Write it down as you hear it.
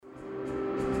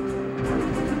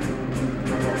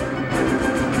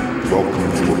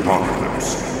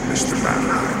Apocalypse, Mr.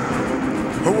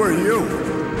 Mannheim. Who are you?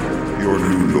 Your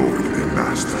new lord and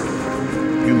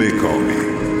master. You may call me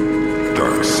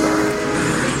Darkseid.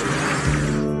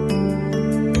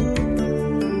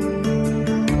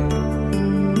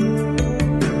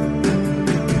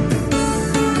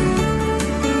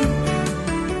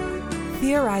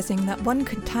 Theorizing that one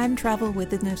could time travel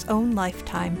within his own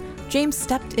lifetime, James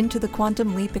stepped into the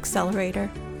quantum leap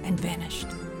accelerator and vanished.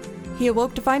 He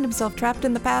awoke to find himself trapped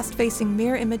in the past, facing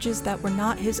mirror images that were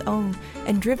not his own,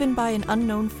 and driven by an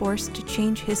unknown force to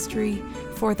change history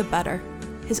for the better.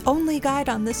 His only guide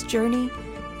on this journey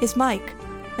is Mike,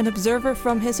 an observer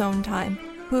from his own time,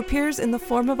 who appears in the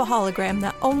form of a hologram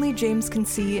that only James can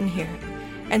see and hear.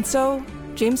 And so,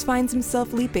 James finds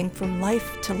himself leaping from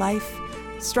life to life,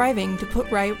 striving to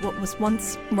put right what was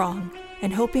once wrong,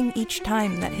 and hoping each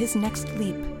time that his next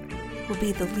leap will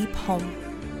be the leap home.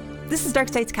 This is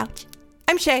Darkseid's Couch.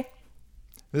 I'm Shay.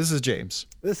 This is James.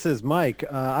 This is Mike.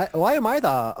 Why am I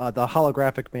the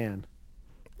holographic man?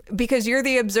 Because you're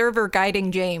the observer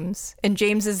guiding James, and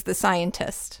James is the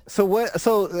scientist. So what?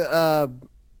 So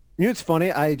you know, it's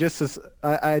funny. I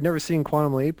had never seen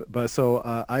Quantum Leap, but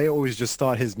I always just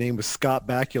thought his name was Scott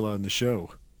Bakula in the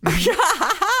show.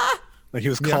 Like he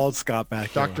was called Scott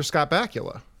Bakula. Dr. Scott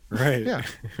Bakula. Right. Yeah.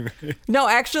 No,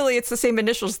 actually, it's the same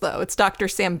initials, though. It's Dr.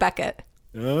 Sam Beckett.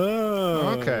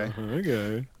 Oh. Okay.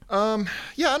 Okay.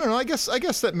 Yeah, I don't know. I guess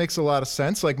that makes a lot of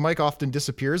sense. Like Mike often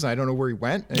disappears, and I don't know where he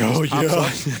went. And Oh, just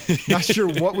pops up. Not sure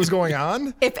what was going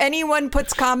on. If anyone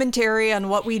puts commentary on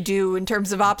what we do in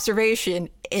terms of observation,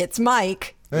 it's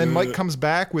Mike. And then Mike comes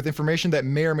back with information that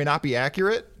may or may not be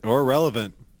accurate. Or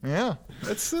relevant. Yeah,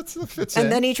 that's fits And in.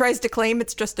 then he tries to claim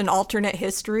it's just an alternate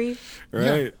history.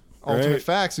 Right. Yeah. Alternate Right.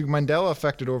 facts. Mandela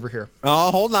affected over here. Oh,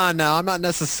 hold on now. I'm not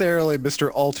necessarily Mr.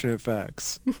 Alternate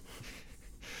Facts.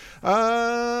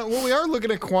 Well, we are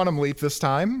looking at Quantum Leap this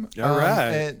time. All right.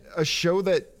 And a show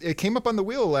that it came up on the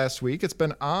wheel last week. It's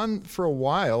been on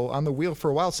the wheel for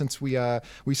a while since we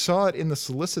saw it in the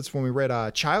solicits when we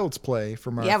read Child's Play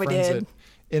from our we friends did. at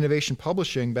Innovation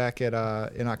Publishing back at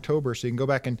in October. So you can go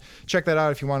back and check that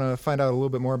out if you want to find out a little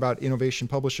bit more about Innovation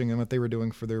Publishing and what they were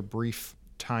doing for their brief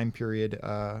time period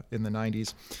in the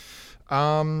 90s.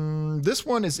 This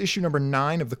one is issue number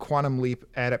 9 of the Quantum Leap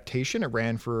adaptation. It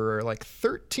ran for like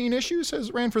 13 issues.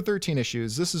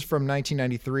 This is from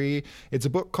 1993. It's a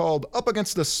book called Up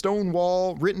Against the Stone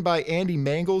Wall, written by Andy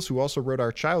Mangels, who also wrote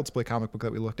our Child's Play comic book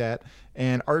that we looked at,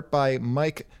 and art by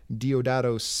Mike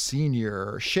Deodato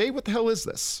Sr. Shay, what the hell is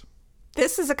this?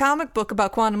 This is a comic book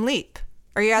about Quantum Leap.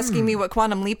 Are you asking me what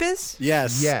Quantum Leap is?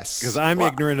 Yes. Yes. Because I'm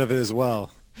ignorant of it as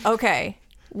well. Okay.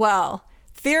 Well,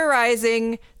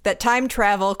 theorizing that time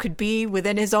travel could be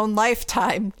within his own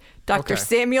lifetime, Dr. Okay.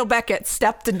 Samuel Beckett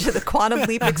stepped into the Quantum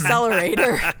Leap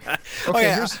accelerator.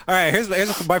 Okay,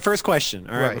 Here's my first question.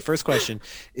 All right, Right. my first question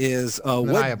is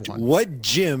I have one. what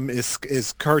gym is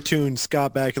cartoon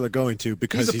Scott Bakula going to?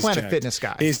 Because He's a Planet jacked. Fitness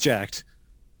guy. He's jacked.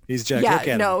 Look at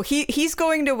him. no, he's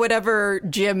going to whatever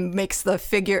gym makes the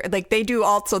figure. Like they do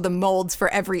also the molds for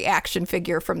every action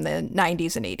figure from the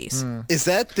 90s and 80s. Is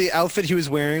that the outfit he was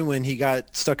wearing when he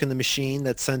got stuck in the machine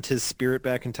that sent his spirit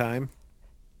back in time?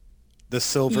 The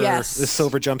silver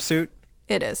jumpsuit?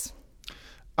 It is.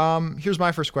 Here's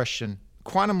my first question.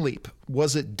 Quantum Leap,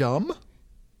 was it dumb?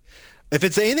 If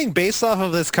it's anything based off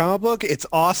of this comic book, it's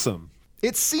awesome.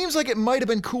 It seems like it might have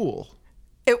been cool.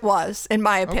 It was, in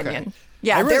my opinion. Okay.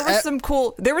 Yeah, there was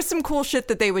some cool shit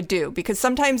that they would do, because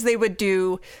sometimes they would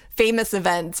do famous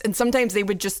events and sometimes they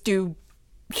would just do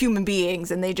human beings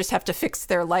and they just have to fix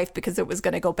their life because it was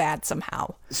going to go bad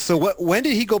somehow. So when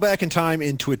did he go back in time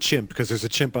into a chimp? Because there's a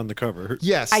chimp on the cover.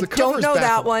 Yes, I the don't cover's know that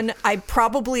baffling. one. I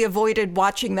probably avoided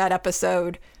watching that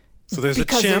episode. So there's a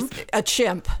because chimp. There's a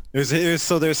chimp.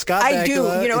 There's Scott I Bakula. do.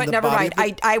 You know in what? the Never body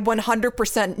mind. I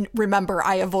 100% remember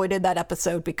I avoided that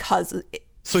episode because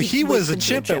So he was a into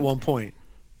chimp at one point.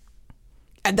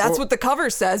 And that's what the cover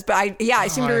says. But I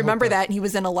seem to I remember hope that. And he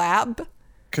was in a lab.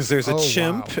 Because there's a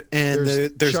chimp wow. and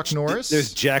There's Chuck Norris.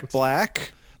 There's Jack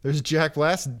Black. There's Jack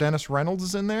Black. Dennis Reynolds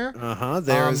is in there.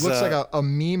 There's looks like a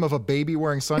meme of a baby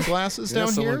wearing sunglasses down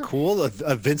someone here. cool.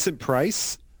 A Vincent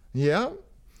Price. Yeah.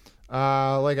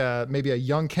 Like maybe a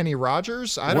young Kenny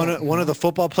Rogers. One of the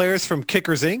football players from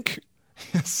Kickers Inc.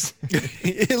 Yes.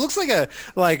 It looks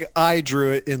like I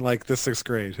drew it in like the 6th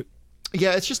grade.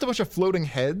 Yeah, it's just a bunch of floating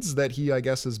heads that he, I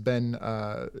guess, has been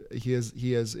he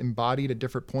has embodied at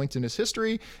different points in his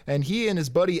history, and he and his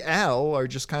buddy Al are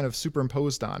just kind of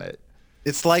superimposed on it.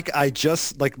 It's like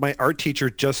my art teacher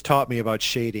just taught me about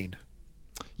shading.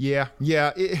 Yeah,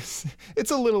 it's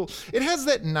a little. It has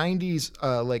that '90s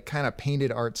like kind of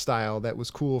painted art style that was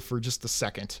cool for just a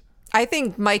second. I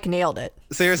think Mike nailed it.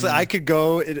 Seriously, I could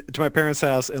go to my parents'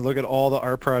 house and look at all the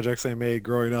art projects I made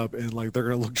growing up, and like they're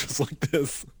gonna look just like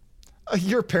this.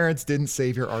 Your parents didn't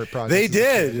save your art project. They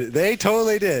did. They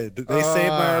totally did. They saved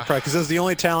my art project because it was the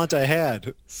only talent I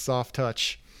had. Soft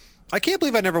touch. I can't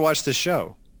believe I never watched this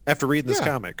show after reading this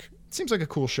comic. Seems like a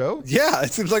cool show. Yeah,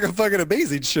 it seems like a fucking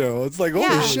amazing show. It's like,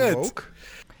 holy shit. Woke.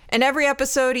 And every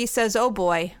episode he says, "Oh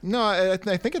boy." No, I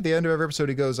think at the end of every episode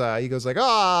he goes like,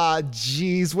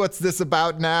 geez, what's this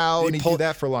about now? And he did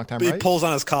that for a long time, right? He pulls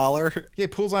on his collar. Yeah, he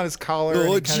pulls on his collar.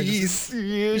 Oh,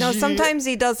 jeez. No, sometimes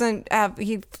he doesn't have.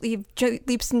 He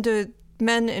leaps into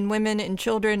men and women and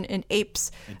children and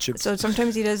apes. So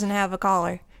sometimes he doesn't have a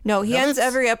collar. No, he ends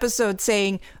every episode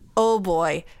saying, "Oh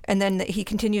boy," and then he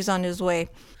continues on his way.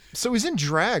 So he's in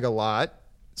drag a lot.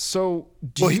 So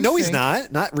he's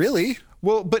not. Not really.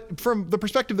 Well, but from the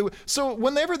perspective so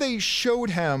whenever they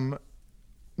showed him,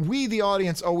 we the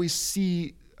audience always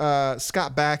see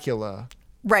Scott Bakula.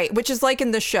 Right, which is like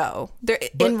in the show.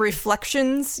 In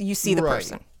reflections, you see the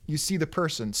person. You see the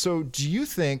person. So do you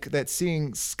think that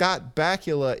seeing Scott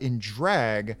Bakula in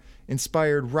drag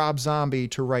inspired Rob Zombie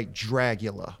to write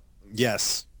Dragula?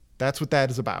 Yes. That's what that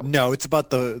is about. No, it's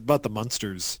about the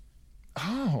monsters.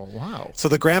 Oh, wow. So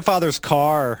the grandfather's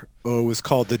car was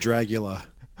called the Dragula.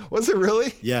 Was it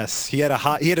really? Yes, he had a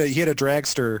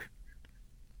dragster.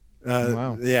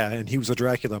 Wow. Yeah, and he was a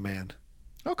Dracula man.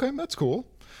 Okay, that's cool.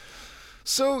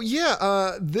 So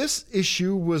yeah, this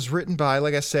issue was written by,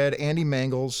 like I said, Andy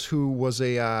Mangels, who was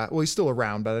he's still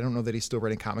around, but I don't know that he's still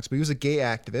writing comics, but he was a gay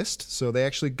activist. So they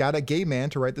actually got a gay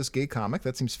man to write this gay comic.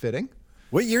 That seems fitting.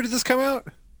 What year did this come out?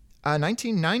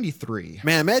 1993.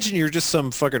 Man, imagine you're just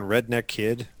some fucking redneck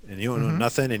kid and you don't know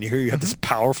nothing, and here you have this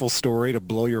powerful story to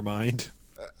blow your mind.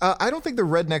 I don't think the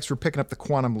rednecks were picking up the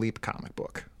Quantum Leap comic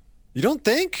book. You don't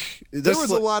think? There was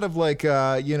a lot of like,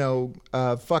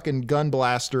 fucking gun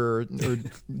blaster or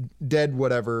dead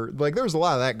whatever. Like there was a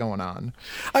lot of that going on.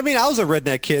 I mean, I was a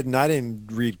redneck kid and I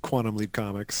didn't read Quantum Leap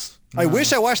comics. No. I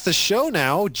wish I watched the show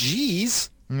now. Jeez.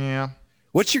 Yeah.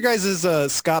 What's your guys'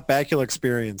 Scott Bakula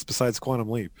experience besides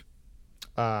Quantum Leap?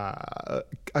 A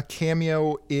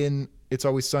cameo in It's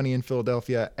Always Sunny in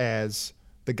Philadelphia as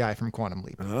the guy from Quantum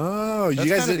Leap. Oh, that's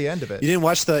you guys kind of the end of it. You didn't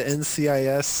watch the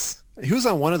NCIS? He was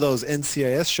on one of those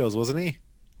NCIS shows, wasn't he?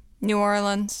 New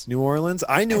Orleans.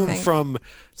 I knew him from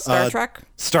Star Trek.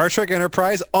 Star Trek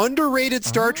Enterprise, underrated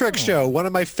Star Trek show. One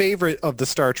of my favorite of the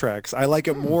Star Treks. I like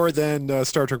it more than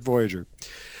Star Trek Voyager.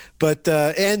 But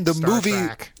and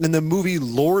the movie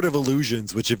Lord of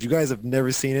Illusions, which if you guys have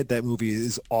never seen it, that movie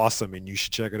is awesome and you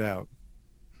should check it out.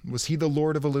 Was he the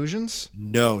Lord of Illusions?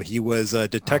 No, he was a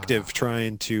detective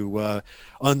trying to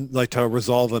to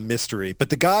resolve a mystery.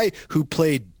 But the guy who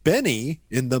played Benny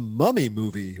in the Mummy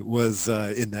movie was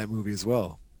in that movie as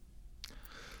well.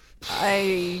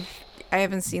 I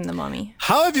haven't seen The Mummy.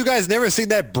 How have you guys never seen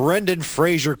that Brendan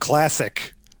Fraser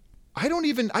classic? I can't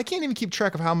even keep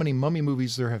track of how many Mummy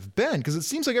movies there have been, because it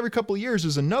seems like every couple of years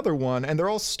there's another one, and they're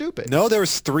all stupid. No, there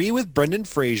was 3 with Brendan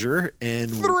Fraser,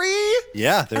 and 3?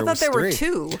 Yeah, there was 3. I thought there were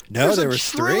 2. No, there was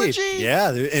 3. Yeah,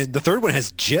 and the third one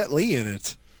has Jet Li in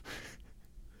it.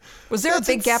 Was there a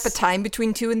big gap of time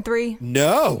between 2 and 3?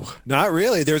 No, not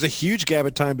really. There's a huge gap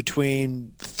of time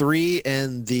between 3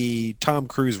 and the Tom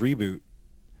Cruise reboot.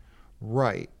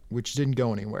 Right, which didn't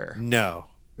go anywhere. No,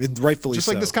 rightfully just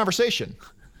so. Like this conversation.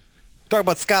 Talk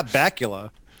about Scott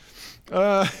Bakula.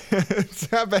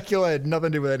 Scott Bakula had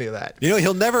nothing to do with any of that. You know,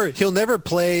 he'll never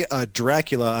play a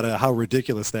Dracula out of how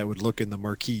ridiculous that would look in the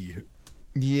marquee.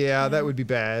 Yeah, that would be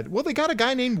bad. Well, they got a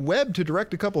guy named Webb to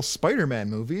direct a couple Spider-Man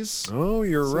movies. Oh,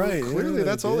 you're right. Clearly,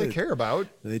 that's all they care about.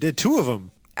 They did 2 of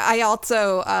them. I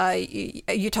also,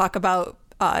 you talk about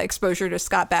exposure to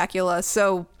Scott Bakula.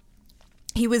 So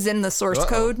he was in the Source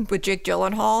Code with Jake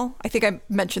Gyllenhaal. I think I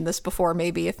mentioned this before,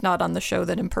 maybe if not on the show,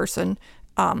 then in person.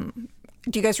 Do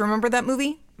you guys remember that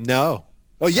movie? No.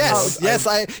 Oh, yes.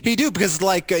 He do, because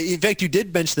like, in fact, you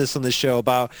did mention this on the show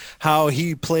about how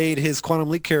he played his Quantum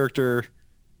Leap character.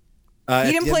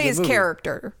 He didn't play his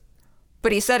character,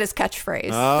 but he said his catchphrase.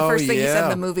 Oh, the first thing he said in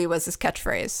the movie was his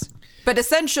catchphrase. But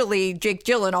essentially, Jake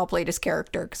Gyllenhaal played his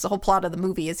character, because the whole plot of the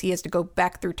movie is he has to go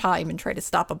back through time and try to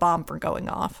stop a bomb from going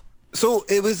off. So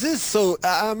it was this. So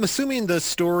I'm assuming the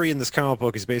story in this comic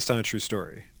book is based on a true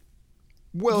story.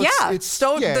 Well, yeah, it's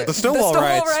the Stonewall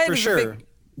riots for sure.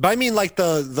 But I mean, like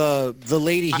the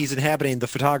lady he's inhabiting, the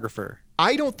photographer.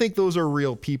 I don't think those are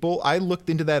real people. I looked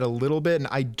into that a little bit, and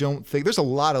I don't think there's a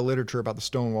lot of literature about the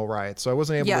Stonewall riots, so I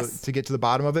wasn't able to get to the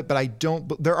bottom of it. But I don't.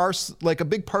 But there are like a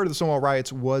big part of the Stonewall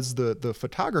riots was the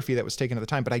photography that was taken at the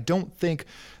time, but I don't think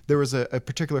there was a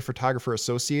particular photographer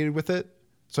associated with it.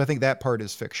 So I think that part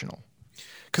is fictional.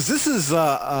 Because this is,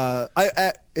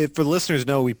 if the listeners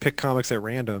know, we pick comics at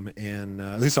random, and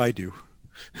at least I do.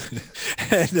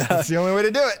 And, that's the only way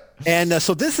to do it. And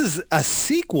so this is a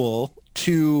sequel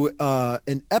to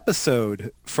an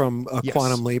episode from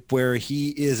Quantum Leap where he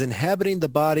is inhabiting the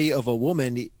body of a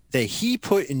woman that he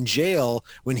put in jail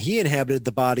when he inhabited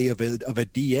the body of a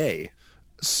DA.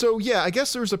 So yeah, I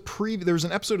guess there was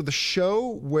an episode of the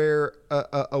show where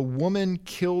a woman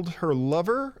killed her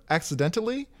lover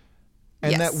accidentally.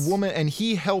 And that woman, and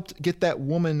he helped get that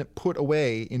woman put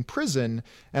away in prison.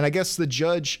 And I guess the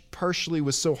judge partially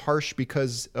was so harsh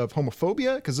because of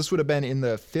homophobia, because this would have been in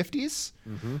the 50s.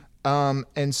 Mm-hmm.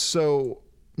 And so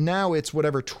now it's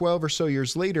 12 or so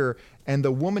years later, and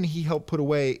the woman he helped put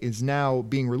away is now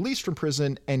being released from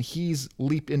prison, and he's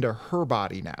leaped into her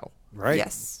body now. Right.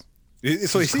 Yes.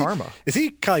 So is karma. Is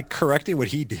he kind of correcting what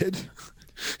he did?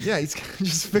 Yeah, he's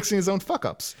just fixing his own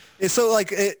fuck-ups. So,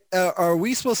 like, are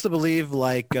we supposed to believe,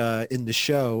 like, in the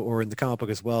show or in the comic book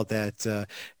as well, that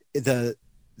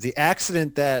the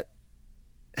accident that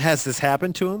has this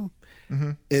happen to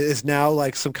him is now,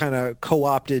 like, some kind of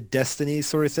co-opted destiny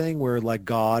sort of thing where, like,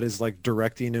 God is, like,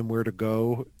 directing him where to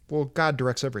go? Well, God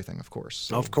directs everything, of course.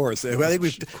 So. Of course. I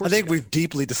think we've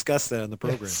deeply discussed that on the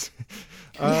program. Yes.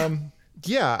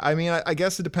 Yeah, I mean, I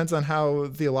guess it depends on how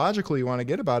theological you want to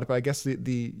get about it, but I guess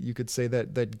you could say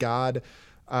that God,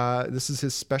 this is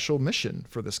his special mission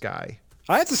for this guy.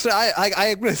 I have to say,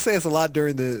 I'm going to say this a lot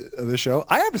during the show.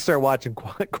 I have to start watching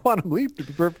Quantum Leap, to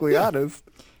be perfectly honest.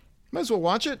 Might as well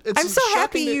watch it. I'm so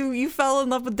happy you fell in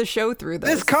love with the show through this.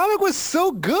 This comic was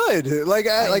so good. Like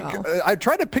I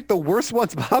tried to pick the worst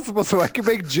ones possible so I could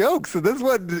make jokes. And this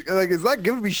one, like, it's not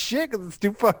giving me shit because it's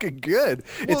too fucking good.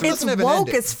 Well, it's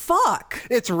woke as fuck.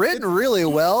 It's written really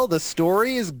well. The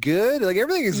story is good. Like,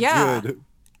 everything is good.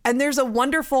 And there's a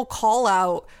wonderful call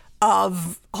out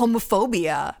of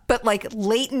homophobia, but like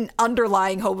latent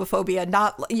underlying homophobia,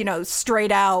 not,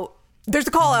 straight out. There's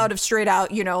a call out of straight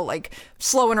out, like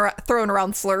throwing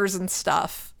around slurs and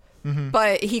stuff. Mm-hmm.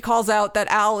 But he calls out that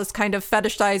Al is kind of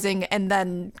fetishizing and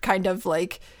then kind of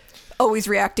like always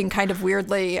reacting kind of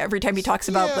weirdly every time he talks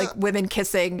about like women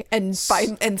kissing. And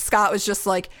Scott was just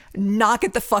like, knock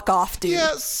it the fuck off, dude.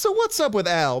 Yeah. So what's up with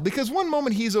Al? Because one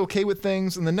moment he's okay with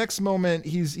things, and the next moment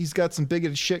he's got some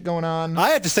bigoted shit going on. I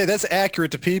have to say that's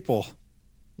accurate to people.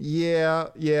 Yeah.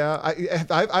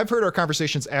 I've heard our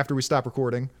conversations after we stop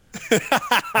recording.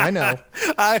 I know.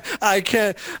 I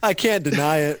can't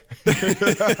deny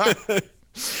it.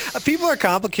 People are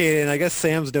complicated, and I guess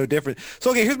Sam's no different.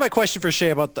 So, okay, here's my question for Shay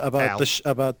about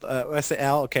I say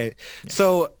Al. Okay,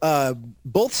 so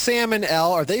both Sam and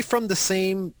Al, are they from the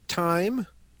same time?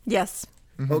 Yes.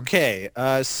 Mm-hmm. Okay.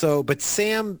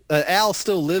 But Al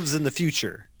still lives in the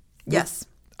future. Yes.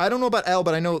 I don't know about Al,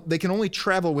 but I know they can only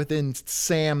travel within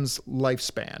Sam's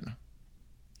lifespan.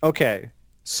 Okay.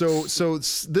 So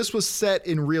this was set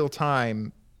in real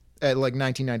time at like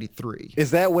 1993.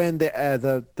 Is that when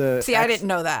the See, I didn't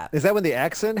know that. Is that when the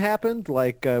accident happened?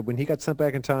 Like when he got sent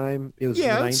back in time? It was in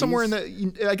the 90s? Somewhere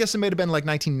in I guess it might have been like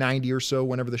 1990 or so,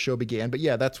 whenever the show began. But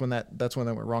yeah, that's when that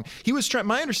went wrong. He was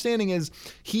my understanding is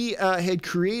he had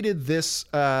created this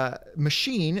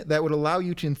machine that would allow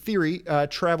you to, in theory,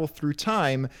 travel through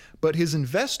time. But his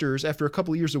investors, after a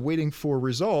couple of years of waiting for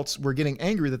results, were getting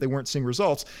angry that they weren't seeing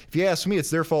results. If you ask me,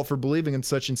 it's their fault for believing in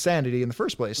such insanity in the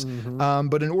first place. Mm-hmm.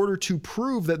 But in order to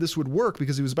prove that this would work,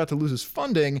 because he was about to lose his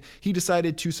funding, he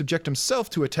decided to subject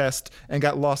himself to a test and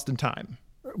got lost in time.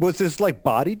 Was his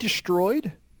body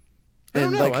destroyed? I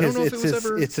don't know. I don't know if it was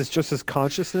ever... It's just his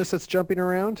consciousness that's jumping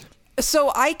around?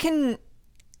 So I can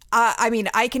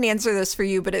answer this for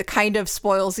you, but it kind of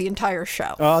spoils the entire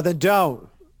show. Oh, then don't.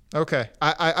 Okay.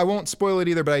 I won't spoil it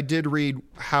either, but I did read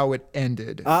how it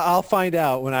ended. I'll find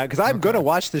out because I'm going to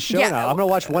watch this show now. I'm going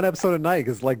to watch one episode a night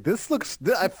because this looks,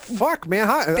 fuck,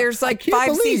 man. There's like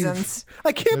 5 seasons.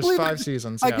 I can't believe 5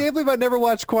 seasons. I can't believe I never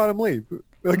watched Quantum Leap.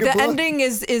 The ending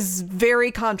is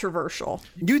very controversial.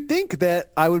 You'd think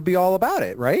that I would be all about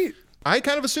it, right? I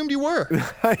kind of assumed you were.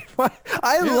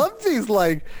 I love these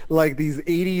like these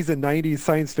 80s and 90s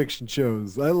science fiction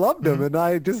shows. I loved them, and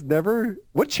I just never.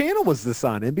 What channel was this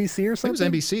on? NBC or something?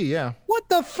 It was NBC, yeah. What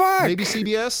the fuck? Maybe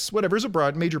CBS, whatever. It's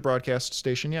a major broadcast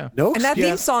station, yeah. And that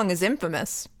theme song is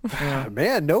infamous.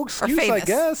 Man, no excuse, I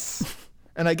guess.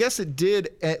 And I guess it did,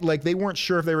 like they weren't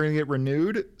sure if they were going to get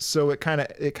renewed, so it kind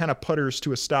of putters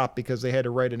to a stop because they had to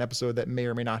write an episode that may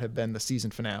or may not have been the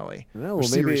season finale. Oh, or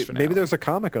series finale. Maybe there's a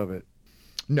comic of it.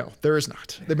 No, there is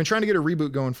not. They've been trying to get a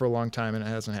reboot going for a long time, and it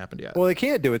hasn't happened yet. Well, they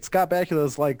can't do it. Scott Bakula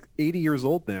is like 80 years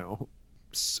old now.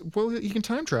 Well, you can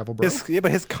time travel, bro.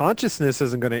 But his consciousness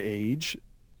isn't going to age.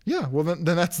 Yeah, well, then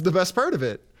that's the best part of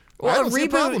it. Well, a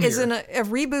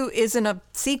reboot isn't a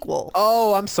sequel.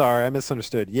 Oh, I'm sorry. I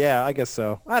misunderstood. Yeah, I guess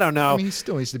so. I don't know. I mean, he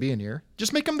still needs to be in here.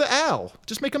 Just make him the Al.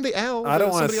 Just make him the Al. I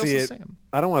don't want to see it.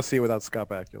 I don't want to see it without Scott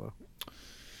Bakula.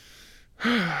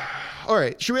 All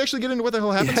right, should we actually get into what the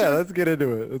hell happens? Yeah, here? let's get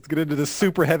into it. Let's get into this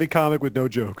super heavy comic with no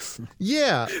jokes.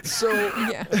 Yeah. So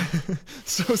Yeah.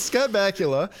 So Scott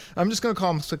Bakula. I'm just gonna call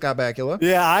him Scott Bakula.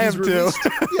 Yeah, I am too.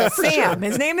 Yeah, for Sam. sure.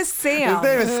 His name is Sam. His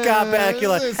name is Scott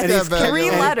Bakula, Scott and he's Bakula.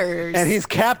 3 letters. and he's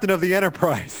captain of the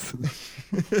Enterprise.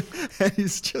 And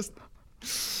he's just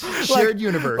shared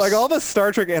universe. Like all the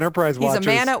Star Trek Enterprise He's watchers. a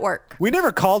man at work. We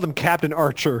never called him Captain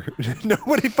Archer.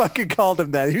 Nobody fucking called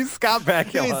him that. He's Scott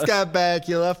Bakula. Hey, Scott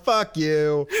Bakula, fuck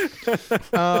you.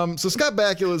 So Scott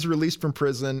Bakula is released from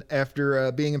prison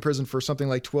after being in prison for something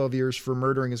like 12 years for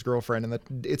murdering his girlfriend. And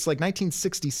it's like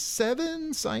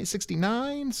 1967,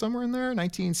 69, somewhere in there.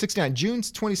 1969, June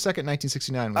 22nd,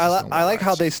 1969. I like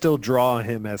how they still draw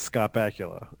him as Scott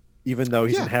Bakula, even though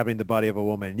he's inhabiting the body of a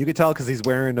woman. You can tell because he's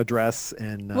wearing a dress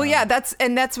and. Well, yeah, that's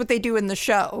what they do in the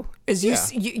show. Is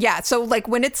so like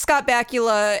when it's Scott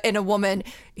Bakula and a woman,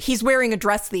 he's wearing a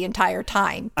dress the entire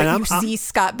time, but you see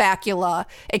Scott Bakula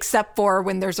except for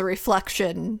when there's a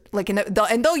reflection, like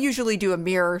they'll usually do a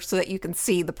mirror so that you can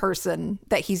see the person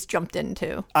that he's jumped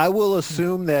into. I will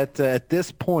assume that at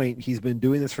this point he's been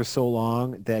doing this for so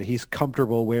long that he's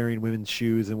comfortable wearing women's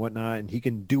shoes and whatnot, and he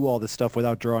can do all this stuff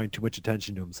without drawing too much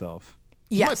attention to himself.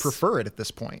 You Yes, might prefer it at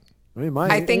this point. I mean,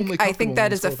 I think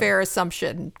that is a fair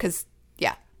assumption because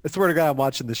I swear to God, I'm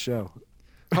watching the show.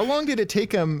 How long did it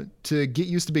take him to get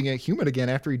used to being a human again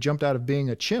after he jumped out of being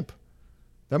a chimp?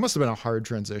 That must have been a hard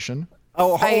transition.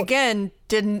 I again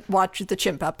didn't watch the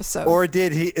chimp episode. Or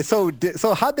did he? So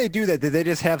how'd they do that? Did they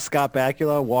just have Scott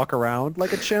Bakula walk around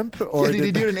like a chimp? Or Did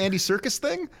he do an Andy Serkis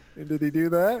thing? Did he do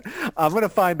that? I'm gonna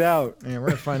find out. Yeah, we're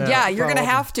gonna find out. Yeah, you're Follow gonna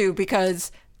up. have to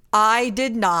because I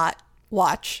did not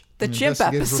watch the chimp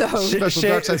episode. Special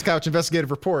Dark Side's Couch investigative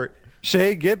report.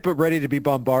 Shay, get ready to be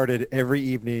bombarded every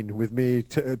evening with me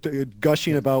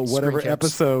gushing about whatever Screen caps.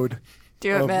 episode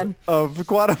Do it, man. of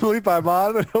Quantum Leap I'm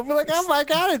on. And I'll be like, oh my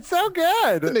God, it's so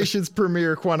The good. nation's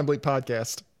premier Quantum Leap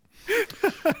podcast.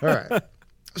 All right.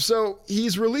 So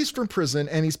he's released from prison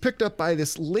and he's picked up by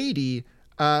this lady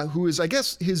who is, I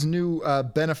guess, his new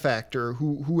benefactor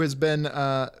who has been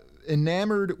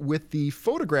enamored with the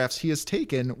photographs he has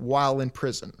taken while in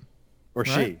prison. Or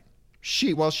Right?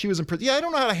 While she was in prison. Yeah, I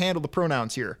don't know how to handle the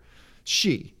pronouns here.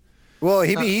 She. Well,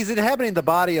 he's inhabiting the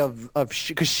body of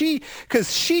because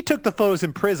she took the photos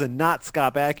in prison, not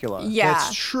Scott Bakula. Yeah,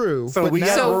 That's true. So but we're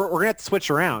now, gonna have to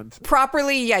switch around.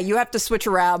 properly. Yeah, you have to switch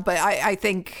around, but I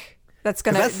think that's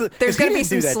gonna. 'Cause There's he gonna be didn't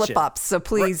do some that slip shit. ups. So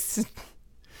please.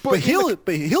 But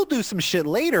he'll do some shit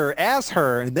later as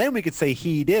her, and then we could say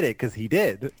he did it because he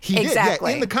did. he did. Exactly.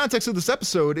 Yeah, in the context of this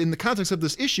episode, in the context of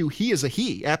this issue, he is a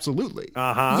he. Absolutely.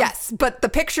 Yes, but the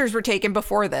pictures were taken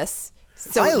before this,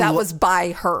 so I that lo- was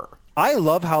by her. I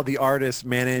love how the artist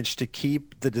managed to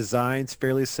keep the designs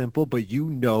fairly simple, but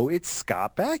it's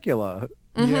Scott Bakula.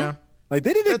 Yeah. Like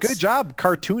they did a That's- good job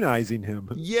cartoonizing him.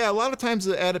 Yeah, a lot of times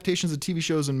the adaptations of TV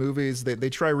shows and movies, they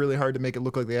try really hard to make it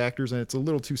look like the actors, and it's a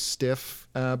little too stiff.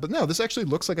 But no, this actually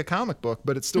looks like a comic book,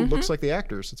 but it still looks like the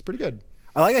actors. It's pretty good.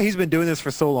 I like that he's been doing this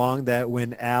for so long that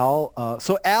when Al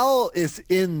is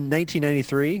in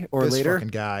 1993 or This later, fucking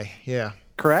guy. Yeah.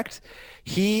 correct?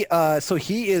 He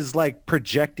is like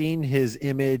projecting his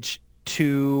image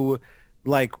to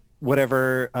like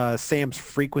whatever Sam's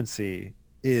frequency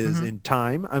is in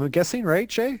time. I'm guessing,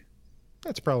 right, Shay?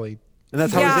 That's probably And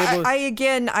that's how he's Yeah,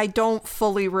 able. I don't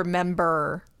fully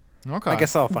remember okay. I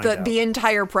guess I'll find out. the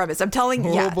entire premise. I'm telling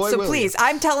you. Oh, Yeah. boy, So will please,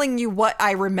 I'm telling you what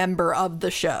I remember of the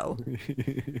show.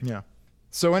 Yeah.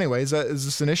 So anyway, is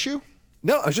this an issue?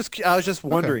 No, I was just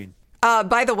wondering.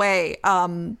 By the way,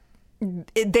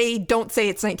 they don't say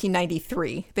it's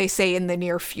 1993. They say in the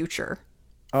near future.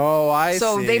 Oh, I see.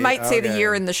 So they might say the Okay.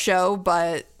 year in the show,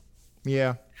 but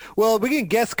Yeah. Well, we can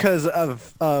guess because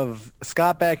of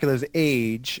Scott Bakula's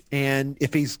age, and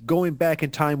if he's going back in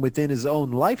time within his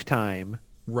own lifetime,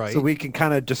 Right. So we can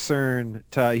kind of discern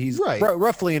he's Right.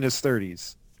 roughly in his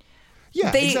 30s.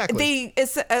 Yeah, exactly.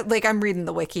 it's like I'm reading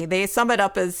the wiki. They sum it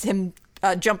up as him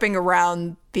jumping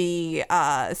around the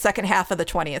second half of the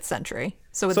 20th century.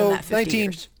 So within So that 50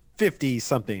 years. 1950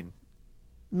 something.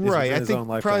 Right. within I his think own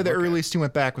lifetime. probably the Okay. earliest he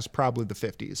went back was probably the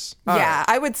 50s. Yeah,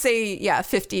 I would say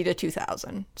 50 to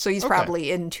 2000. So he's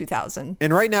probably in 2000.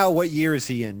 And right now, what year is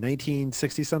he in?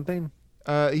 1960 something?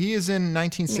 He is in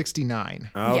 1969.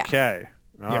 Okay.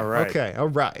 All right. Okay.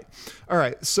 All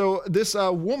right. So this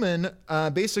woman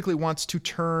basically wants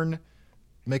to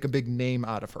make a big name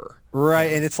out of her.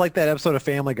 Right, and it's like that episode of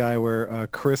Family Guy where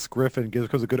Chris Griffin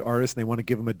becomes a good artist, and they want to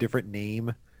give him a different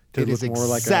name to It look is more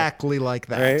like exactly like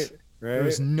that. Right.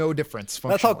 There's no difference.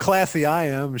 That's how functionally. classy I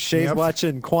am. Shay's Yep.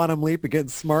 watching Quantum Leap and getting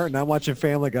smart, and I'm watching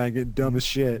Family Guy and getting dumb as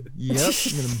shit. Yep.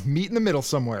 I'm gonna meet in the middle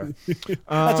somewhere.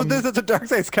 That's what Dark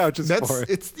Side's couch is That's for.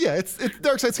 it's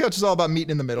Dark Side's Couch is all about meeting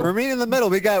in the middle. We're meeting in the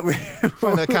middle. We got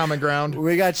Find that common ground.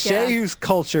 we got Shay Yeah. who's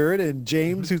cultured, and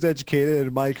James who's educated,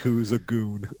 and Mike who's a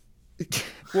goon.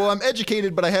 Well, I'm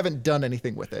educated, but I haven't done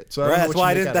anything with it. So I don't Right, know that's what why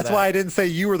I you make didn't. out of That's that. why I didn't say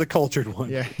you were the cultured one.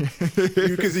 Yeah.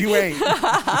 because you ain't.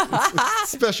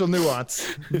 Special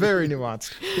nuance. Very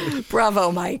nuanced.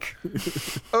 Bravo, Mike.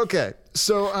 Okay,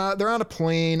 so they're on a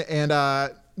plane and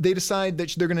they decide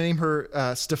that they're going to name her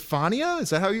Stefania.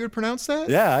 Is that how you would pronounce that?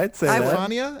 Yeah, I'd say that.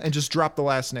 Stefania, and just drop the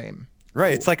last name.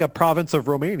 Right, it's like a province of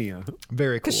Romania.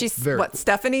 Very cool. Because she's, Very cool.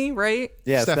 Stephanie, right?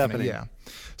 Yeah, Stephanie, yeah.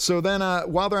 So then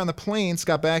while they're on the plane,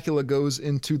 Scott Bakula goes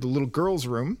into the little girl's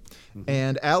room,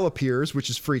 and Al appears, which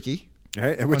is freaky.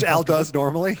 Right, which Al does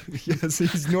normally. Yes,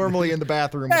 he's normally in the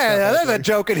bathroom. with Hey, Scott there's a Bakula.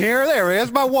 joke in here. There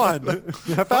is my one.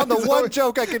 I found the Why is one always-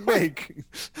 joke I can make.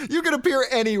 You can appear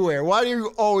anywhere. Why are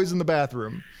you always in the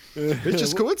bathroom? It's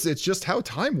just coincidence. It's just how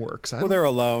time works. Well, they're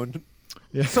alone.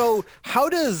 Yeah. So how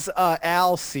does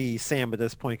Al see Sam at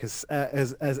this point? Because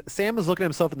as Sam is looking at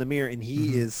himself in the mirror and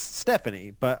he is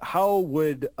Stephanie, but how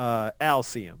would Al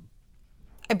see him?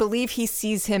 I believe he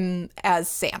sees him as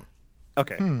Sam.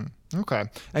 Okay. Okay.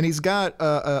 And he's got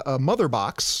a mother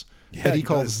box that he he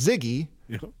calls does. Ziggy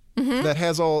that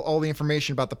has all the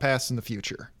information about the past and the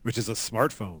future. Which is a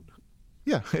smartphone.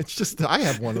 Yeah, it's just, I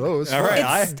have one of those. All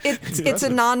right. It's a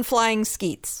non-flying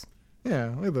Skeets.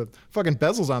 Yeah, look at the fucking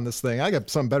bezels on this thing. I got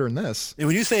something better than this. And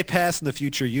when you say past and the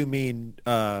future, you mean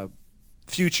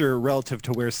future relative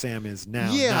to where Sam is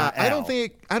now. Yeah, not I Al. don't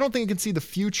think it can see the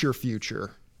future.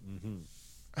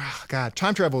 Oh, God,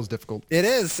 time travel is difficult. It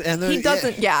is, and He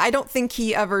doesn't. Yeah, I don't think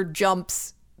he ever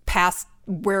jumps past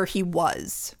where he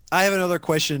was. I have another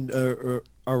question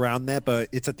around that, but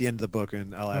it's at the end of the book,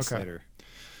 and I'll ask Okay. later.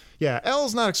 Yeah,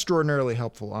 L's not extraordinarily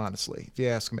helpful, honestly, if you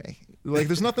ask me. Like,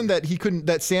 there's nothing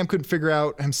that Sam couldn't figure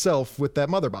out himself with that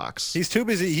mother box. He's too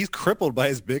busy. He's crippled by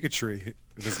his bigotry,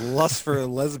 his lust for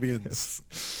lesbians.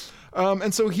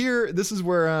 And so here, this is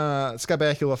where Scott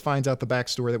Bakula finds out the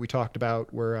backstory that we talked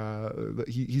about, where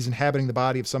he's inhabiting the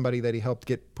body of somebody that he helped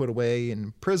get put away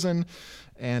in prison,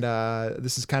 and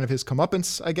this is kind of his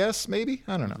comeuppance, I guess, maybe?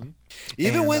 I don't know.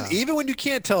 Even And, when when you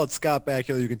can't tell it's Scott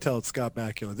Bakula, you can tell it's Scott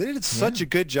Bakula. They did such a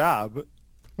good job.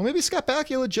 Well, maybe Scott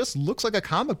Bakula just looks like a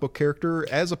comic book character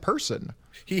as a person.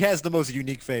 He has the most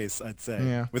unique face, I'd say,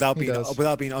 Yeah, without he being does.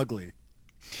 without being ugly.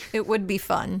 It would be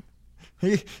fun.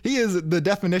 He is the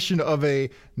definition of a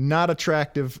not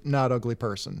attractive, not ugly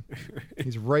person.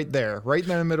 He's right there, right in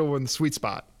the middle in the sweet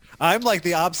spot. I'm like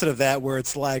the opposite of that, where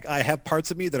it's like I have parts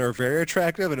of me that are very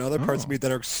attractive and other parts of me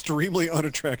that are extremely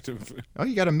unattractive. Oh,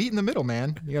 you got to meet in the middle,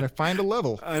 man. You got to find a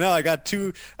level. I know I got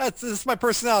two. This is my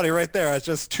personality right there. It's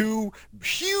just two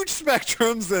huge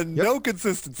spectrums and no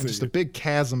consistency. Just a big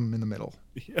chasm in the middle.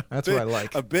 Yeah, That's big- what I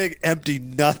like. A big empty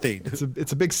nothing.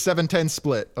 It's a big 7-10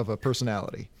 split of a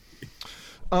personality.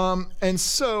 And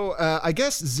so I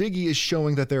guess Ziggy is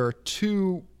showing that there are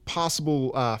two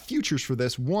possible futures for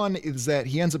this. One is that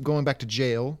he ends up going back to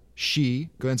jail. She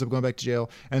ends up going back to jail.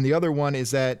 And the other one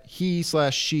is that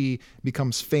he/she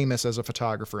becomes famous as a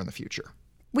photographer in the future.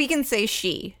 We can say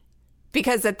she,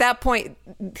 because at that point,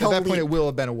 At that point, it will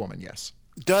have been a woman, yes.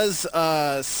 Does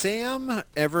Sam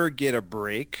ever get a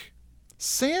break?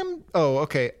 Sam? Oh,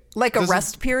 okay. like a Doesn't-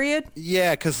 rest period.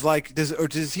 Yeah, because like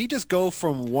does he just go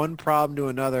from one problem to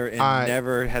another and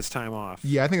never has time off?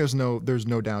 Yeah, I think there's no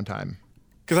downtime.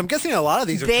 Because I'm guessing a lot of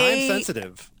these are They- time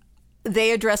sensitive.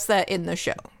 They address that in the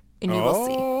show, and you will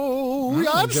see. Oh,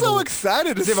 I'm Does he so have a-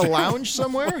 excited. Does he have a lounge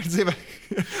somewhere? Does he have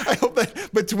I hope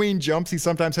that between jumps he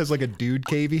sometimes has like a dude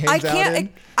cave he hangs out in.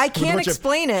 I with a can't bunch of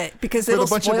explain it because with a it'll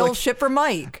bunch of, spoil like- shit for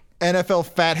Mike. NFL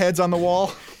fatheads on the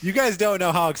wall. You guys don't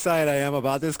know how excited I am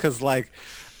about this because like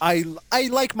I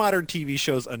like modern TV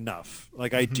shows enough,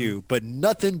 like I do, but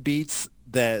nothing beats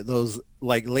those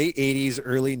like late 80s,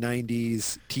 early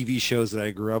 90s TV shows that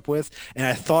I grew up with, and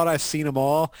I thought I've seen them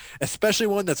all, especially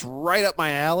one that's right up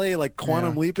my alley, like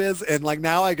Quantum Leap is, and like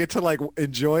now I get to like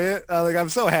enjoy it. Like I'm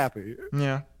so happy.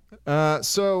 Yeah.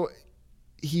 So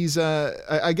he's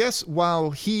I guess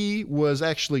while he was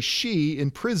actually she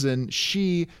in prison,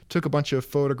 she took a bunch of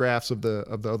photographs of the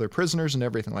other prisoners and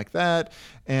everything like that.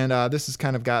 And this is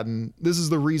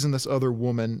the reason this other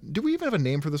woman, do we even have a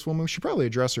name for this woman? We should probably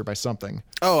address her by something.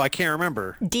 Oh, I can't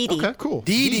remember. Dee Dee. Okay, cool.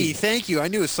 Dee Dee, thank you. I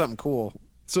knew it was something cool.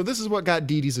 So this is what got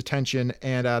Dee Dee's attention,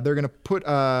 and they're going to put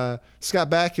Scott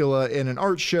Bakula in an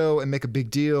art show and make a big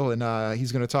deal, and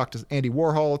he's going to talk to Andy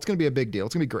Warhol. It's going to be a big deal.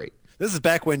 It's going to be great. This is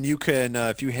back when you can,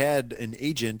 if you had an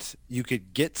agent, you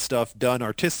could get stuff done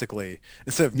artistically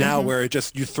instead of now where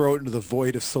you throw it into the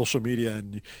void of social media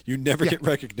and you never get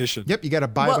recognition. Yep, you got to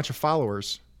buy a bunch of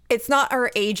followers. It's not our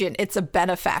agent. It's a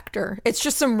benefactor. It's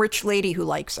just some rich lady who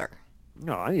likes her.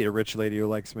 No, I need a rich lady who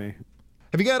likes me.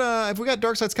 Have we got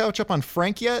Dark Side's Couch up on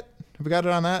Frank yet? Have we got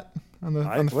it on that? On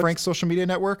the Frank social media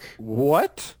network?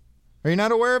 What? Are you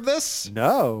not aware of this?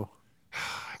 No.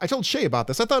 I told Shay about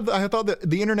this. I thought that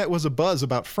the internet was abuzz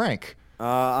about Frank.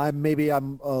 I'm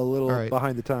a little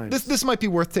behind the times. This might be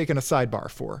worth taking a sidebar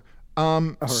for.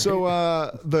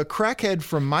 So the crackhead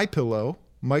from MyPillow,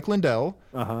 Mike Lindell,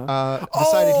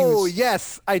 decided he was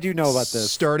yes, I do know about this.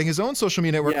 Starting his own social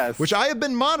media network, which I have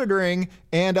been monitoring,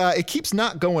 and it keeps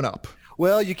not going up.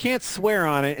 Well, you can't swear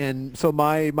on it, and so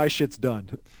my shit's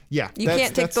done. Yeah. You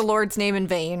can't take the Lord's name in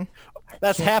vain.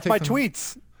 That's half my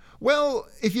tweets. Well,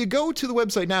 if you go to the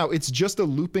website now, it's just a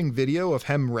looping video of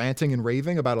him ranting and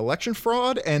raving about election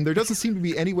fraud, and there doesn't seem to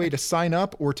be any way to sign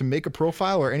up or to make a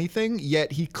profile or anything,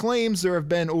 yet he claims there have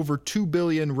been over 2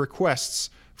 billion requests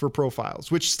for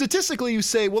profiles, which statistically you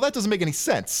say, well, that doesn't make any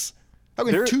sense. How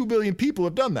can 2 billion people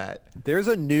have done that? There's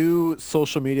a new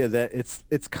social media that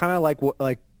it's kind of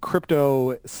like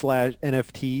crypto /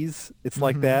 NFTs. It's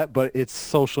like that, but it's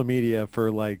social media for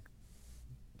like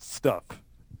stuff.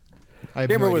 I have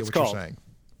no idea what you're saying.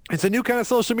 It's a new kind of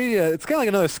social media. It's kind of like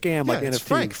another scam, like it's NFTs.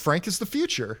 Frank. Frank is the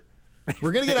future.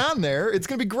 We're going to get on there. It's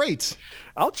going to be great.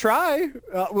 I'll try.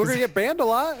 We're going to get banned a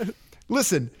lot.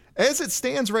 Listen, as it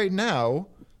stands right now,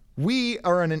 we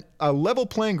are on a level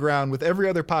playing ground with every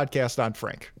other podcast on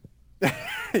Frank.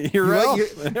 You're right.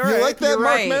 You like that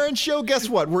Mark Maron show? Guess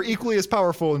what? We're equally as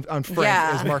powerful on Frank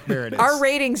as Mark Maron is. Our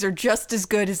ratings are just as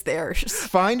good as theirs.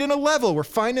 Finding a level. We're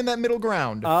finding that middle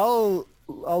ground. I'll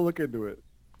look into it.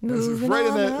 Right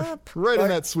in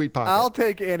that sweet pocket. I'll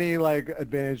take any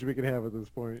advantage we can have at this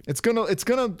point. It's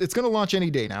gonna launch any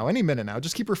day now, any minute now.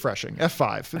 Just keep refreshing.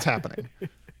 F5. It's happening.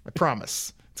 I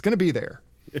promise. It's gonna be there.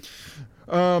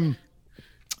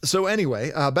 So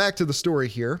anyway, back to the story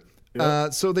here.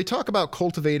 Yep. So they talk about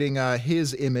cultivating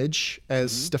his image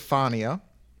as Stefania.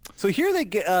 So here they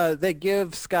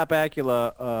give Scott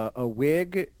Bakula a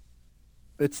wig.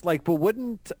 It's like, but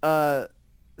wouldn't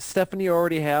Stephanie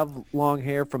already have long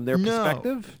hair from their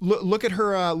perspective? Look at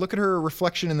her. Look at her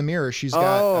reflection in the mirror. She's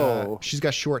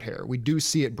got short hair. We do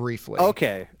see it briefly.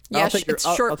 Okay. Yeah,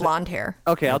 it's short blonde hair.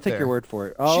 Okay, I'll take your word for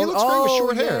it. She looks great with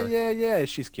short hair. Yeah.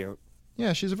 She's cute.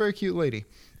 Yeah, she's a very cute lady.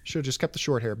 Should have just kept the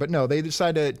short hair. But no, they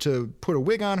decided to put a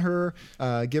wig on her,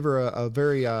 give her a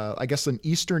very, I guess, an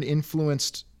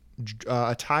Eastern-influenced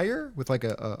attire with like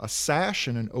a sash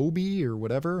and an obi or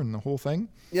whatever and the whole thing.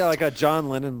 Yeah, like a John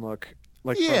Lennon look.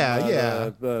 Like very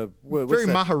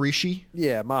Maharishi.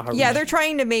 Yeah, Maharishi. Yeah, they're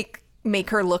trying to make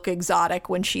her look exotic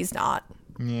when she's not.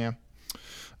 Yeah.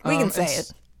 We can say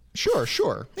it.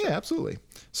 Sure. Yeah, absolutely.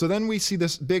 So then we see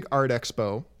this big art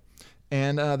expo.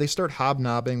 And they start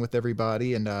hobnobbing with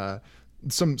everybody, and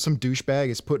some douchebag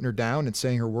is putting her down and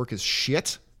saying her work is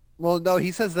shit. Well, no,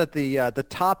 he says that the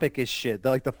topic is shit.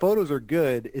 The photos are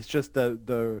good. It's just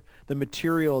the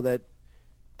material that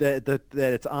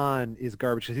it's on is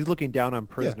garbage. Because he's looking down on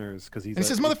prisoners. Because he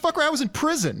says, "Motherfucker, I was in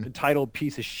prison." Entitled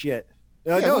piece of shit.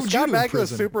 No, Scott Bakula is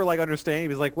super understanding.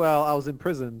 He's like, "Well, I was in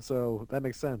prison, so that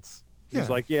makes sense." He's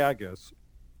like, "Yeah, I guess."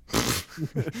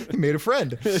 He made a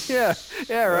friend. yeah,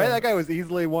 right. That guy was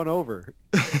easily won over.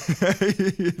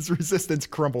 His resistance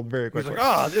crumbled very quickly. He's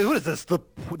like, what is this? The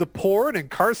poor and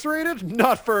incarcerated?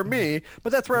 Not for me.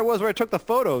 But that's where I was where I took the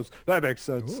photos. That makes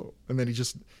sense. Ooh. And then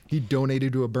he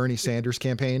donated to a Bernie Sanders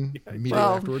campaign immediately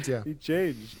afterwards. Yeah, he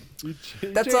changed.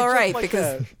 That's all right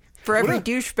because for every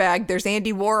douchebag, there's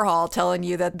Andy Warhol telling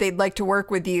you that they'd like to work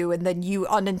with you, and then you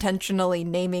unintentionally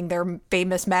naming their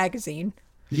famous magazine.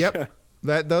 Yep. Yeah.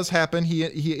 That does happen.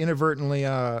 He inadvertently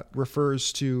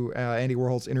refers to Andy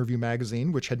Warhol's Interview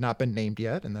magazine, which had not been named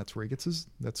yet, and that's where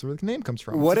that's where the name comes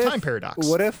from. It's a time paradox.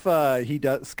 What if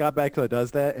Scott Bakula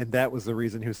does that, and that was the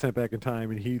reason he was sent back in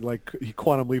time, and he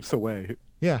quantum leaps away?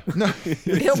 Yeah. No.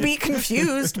 He'll be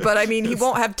confused, but I mean, he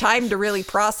won't have time to really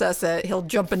process it. He'll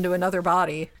jump into another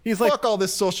body. He's like, Fuck all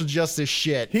this social justice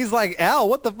shit. he's like, Al,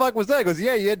 what the fuck was that? He goes,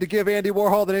 yeah, you had to give Andy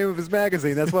Warhol the name of his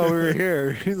magazine. That's why we were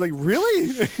here. He's like,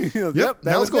 really? He goes, Yep. that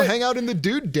Now was let's go it. hang out in the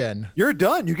dude den. You're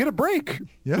done. You get a break.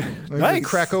 Yeah. Nice.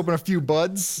 Crack open a few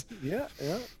buds. Yeah,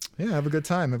 yeah. Yeah. Have a good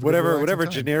time. Have a good Whatever relaxing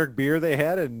time. generic beer they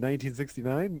had in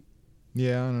 1969.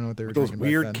 Yeah. I don't know what they were Those drinking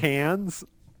weird back then. cans.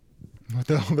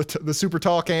 The super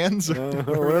tall cans. Or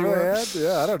whatever they had.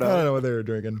 Yeah, I don't I know. don't know what they were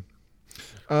drinking.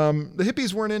 The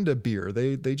hippies weren't into beer.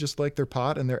 They just like their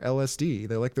pot and their LSD.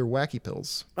 They like their wacky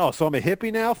pills. Oh, so I'm a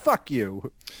hippie now? Fuck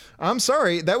you. I'm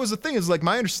sorry. That was the thing. Is like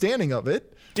my understanding of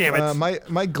it. Damn it.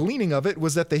 My gleaning of it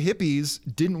was that the hippies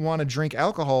didn't want to drink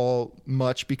alcohol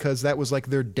much because that was like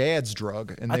their dad's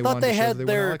drug, and they I thought wanted they to show had they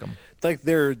their wouldn't like them.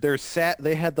 like their sat.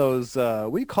 They had those.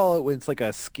 What do you call it when it's like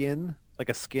a skin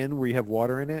where you have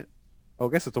water in it? Oh,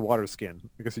 I guess it's a water skin.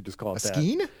 I guess you just call it A that.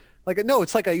 skein? Like no,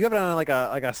 it's like you have it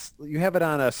on you have it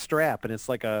on a strap, and it's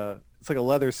like a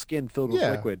leather skin filled with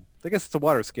Yeah. liquid. I guess it's a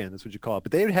water skin. That's what you call it.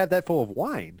 But they would have that full of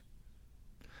wine.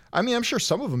 I mean, I'm sure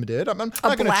some of them did. I'm not A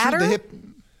going to treat bladder? the hip.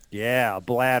 Yeah, a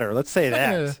bladder. Let's say I'm not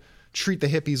that. gonna treat the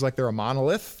hippies like they're a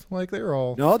monolith. Like they're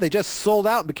all. No, they just sold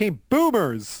out and became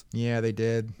boomers, Yeah, they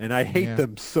did. and I hate Yeah.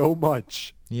 them so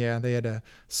much. Yeah, they had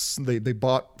they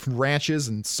bought ranches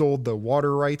and sold the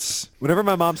water rights. Whenever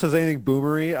my mom says anything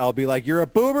boomery, I'll be like, "You're a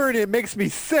boomer, and it makes me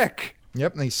sick."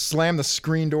 Yep, and they slam the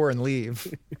screen door and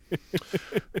leave.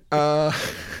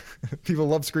 People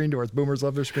love screen doors. Boomers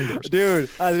love their screen doors. Dude,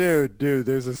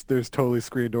 there's totally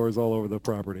screen doors all over the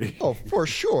property. Oh, for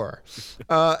sure.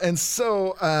 And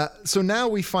so now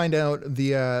we find out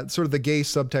the sort of the gay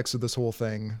subtext of this whole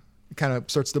thing kind of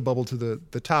starts to bubble to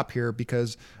the top here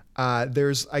because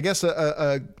there's, I guess,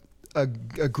 a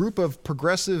group of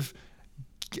progressive.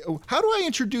 How do I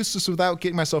introduce this without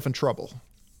getting myself in trouble?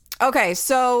 Okay,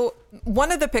 so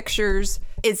one of the pictures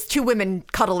is two women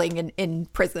cuddling in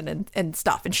prison and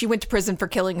stuff. And she went to prison for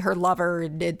killing her lover.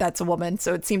 And that's a woman.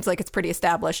 So it seems like it's pretty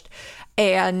established.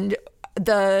 And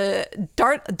the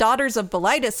daughters of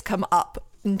Bilitis come up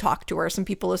and talk to her, some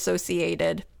people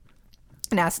associated,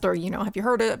 and asked her, have you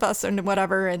heard of us and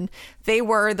whatever. And they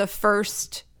were the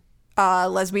first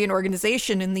lesbian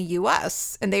organization in the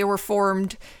U.S. and they were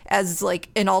formed as like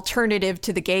an alternative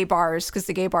to the gay bars because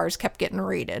the gay bars kept getting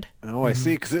raided. Oh, I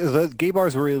see. Because the gay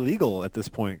bars were illegal at this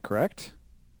point, correct?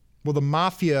 Well, the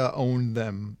mafia owned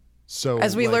them. So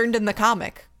As we learned in the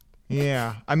comic.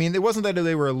 Yeah. I mean, it wasn't that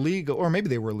they were illegal, or maybe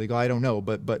they were illegal. I don't know.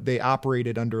 But they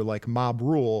operated under like mob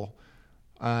rule.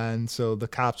 And so the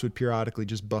cops would periodically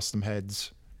just bust them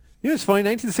heads. It's funny.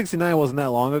 1969 wasn't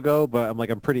that long ago, but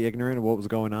I'm pretty ignorant of what was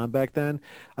going on back then.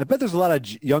 I bet there's a lot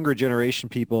of younger generation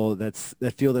people that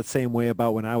feel that same way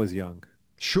about when I was young.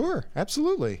 Sure.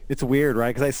 Absolutely. It's weird, right?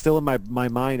 Because I still, in my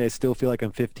mind, I still feel like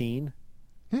I'm 15.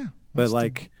 Yeah. But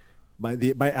like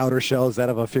my outer shell is that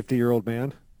of a 50-year-old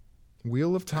man.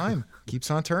 Wheel of time keeps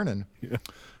on turning. Yeah.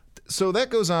 So that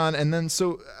goes on. And then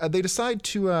they decide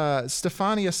to,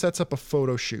 Stefania sets up a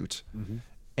photo shoot. Mm-hmm.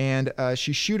 And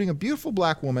she's shooting a beautiful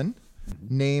black woman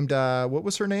named, what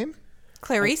was her name?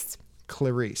 Clarice.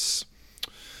 Clarice.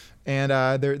 And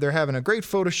they're having a great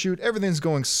photo shoot. Everything's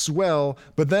going swell.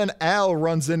 But then Al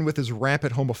runs in with his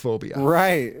rampant homophobia.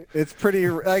 Right. It's pretty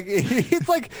like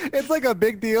it's like a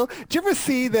big deal. Did you ever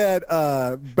see that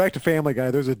Back to Family Guy?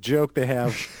 There's a joke they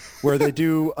have where they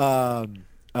do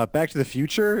Back to the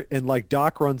Future, and like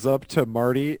Doc runs up to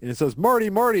Marty and it says, Marty,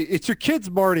 it's your kids,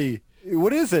 Marty.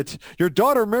 What is it? Your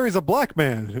daughter marries a black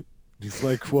man. He's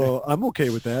like, well, I'm okay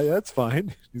with that. That's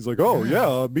fine. He's like, oh,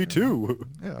 yeah, me too.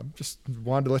 Yeah, just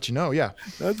wanted to let you know. Yeah.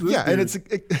 Yeah, and it's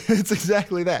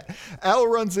exactly that. Al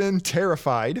runs in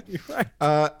terrified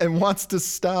and wants to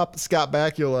stop Scott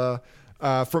Bakula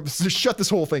from to shut this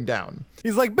whole thing down.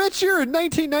 He's like, bitch, you're in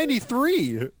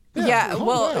 1993. Yeah,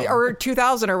 wow. or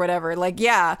 2000 or whatever. Like,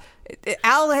 yeah,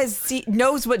 Al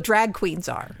knows what drag queens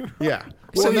are. Yeah.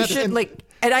 So Well, you that's- should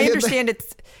and I understand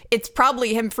it's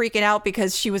probably him freaking out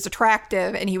because she was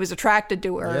attractive and he was attracted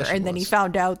to her, Yeah, she and then he was.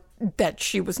 found out that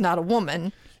she was not a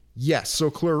woman. Yes. So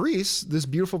Clarice, this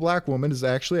beautiful black woman, is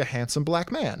actually a handsome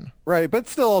black man. Right, but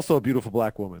still also a beautiful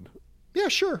black woman. Yeah,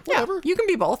 sure. Yeah, Whatever. you can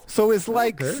be both. So is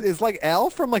like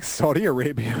Al from like Saudi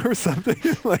Arabia or something?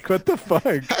 Like what the fuck?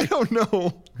 I don't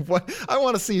know what I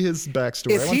want to see his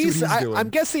backstory. I want to see what he's doing. I'm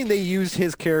guessing they used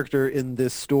his character in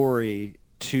this story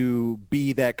to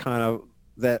be that kind of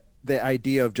the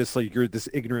idea of just like you're this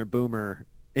ignorant boomer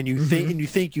and you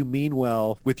think you mean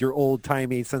well with your old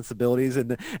timey sensibilities,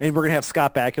 and we're gonna have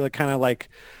Scott Bakula kind of like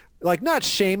like not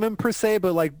shame him per se,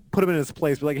 but like put him in his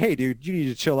place. Be like, hey, dude, you need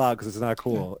to chill out because it's not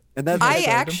cool. And that's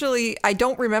I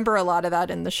don't remember a lot of that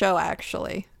in the show,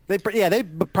 actually. they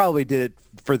probably did it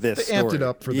for this. They amped story. it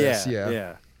up for this, yeah.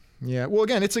 Yeah. Yeah. Well,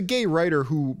 again, it's a gay writer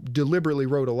who deliberately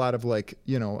wrote a lot of like,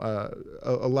 a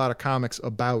lot of comics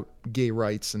about gay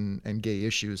rights and gay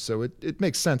issues. So it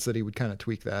makes sense that he would kind of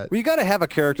tweak that. Well, you got to have a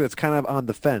character that's kind of on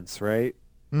the fence, right?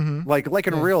 Mm-hmm. Like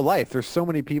in real life, there's so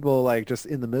many people like just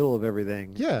in the middle of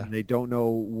everything. Yeah. And they don't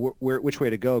know which way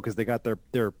to go because they got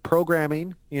their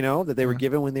programming, that they were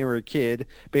given when they were a kid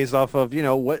based off of,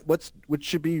 what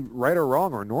should be right or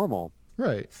wrong or normal.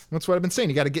 Right. That's what I've been saying.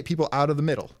 You got to get people out of the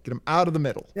middle. Get them out of the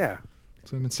middle. Yeah.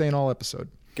 That's what I've been saying all episode.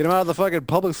 Get them out of the fucking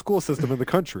public school system in the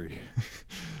country.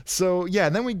 So, yeah,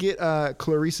 and then we get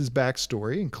Clarice's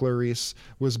backstory. And Clarice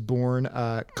was born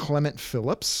Clement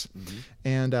Phillips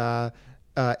and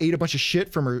ate a bunch of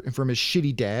shit from his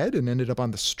shitty dad and ended up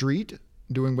on the street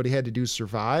doing what he had to do to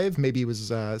survive. Maybe he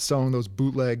was selling those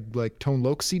bootleg like Tone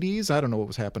Loc CDs. I don't know what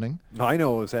was happening. I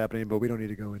know what was happening, but we don't need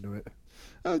to go into it.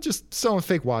 Just selling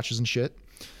fake watches and shit.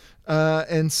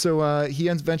 And so he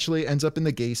eventually ends up in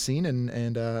the gay scene and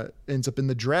ends up in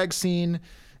the drag scene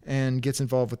and gets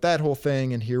involved with that whole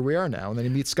thing. And here we are now. And then he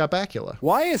meets Scott Bakula.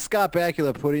 Why is Scott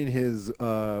Bakula putting his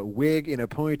wig in a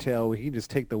ponytail when he can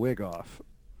just take the wig off?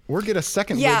 Or get a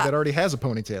second wig that already has a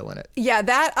ponytail in it. Yeah,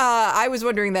 that I was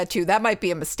wondering that too. That might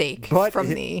be a mistake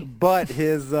But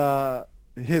his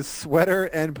sweater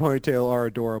and ponytail are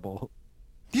adorable.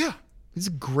 Yeah, he's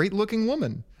a great looking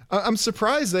woman. I'm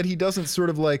surprised that he doesn't sort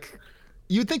of like.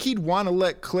 You'd think he'd want to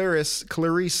let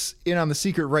Clarice in on the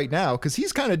secret right now because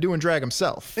he's kind of doing drag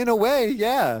himself. In a way,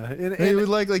 yeah. He would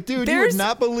like, dude, you would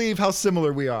not believe how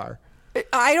similar we are.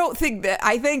 I don't think that.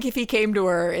 I think if he came to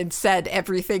her and said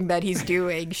everything that he's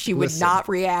doing, she would not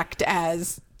react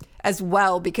as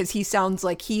well because he sounds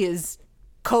like he is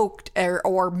coked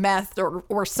or meth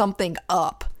or something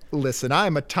up. Listen, I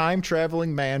am a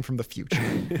time-traveling man from the future.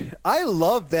 I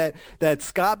love that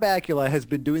Scott Bakula has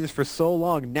been doing this for so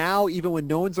long. Now, even when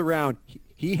no one's around,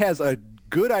 he has a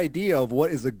good idea of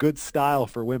what is a good style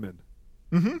for women.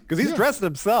 Because he's dressing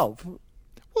himself.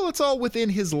 Well, it's all within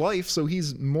his life, so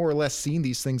he's more or less seen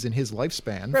these things in his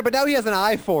lifespan. Right, but now he has an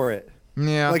eye for it.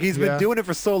 Yeah. Like he's been doing it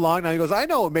for so long now. He goes, I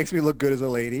know it makes me look good as a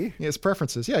lady. He has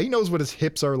preferences. Yeah, he knows what his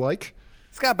hips are like.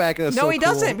 Scott Bakula. No, he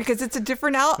doesn't because it's a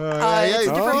different he's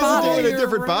different body. in a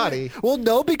different body. Well,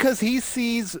 no, because he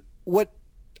sees what.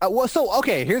 Here's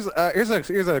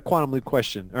a quantum leap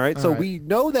question. All right, so we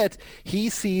know that he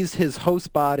sees his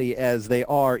host body as they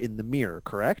are in the mirror,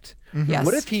 correct? Yes.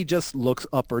 What if he just looks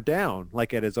up or down,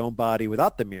 like at his own body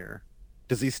without the mirror?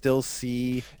 Does he still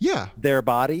see their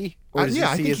body? Or does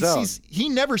I think his own? He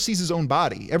never sees his own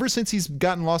body. Ever since he's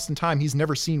gotten lost in time, he's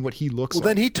never seen what he looks like.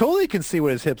 Well, then he totally can see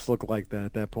what his hips look like then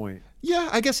at that point. Yeah,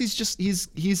 I guess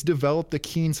he's developed a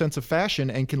keen sense of fashion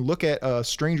and can look at a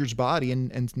stranger's body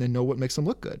and know what makes them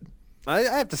look good. I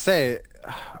have to say,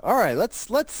 all right,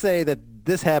 let's say that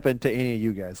this happened to any of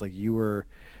you guys. Like you were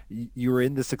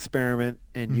in this experiment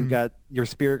and your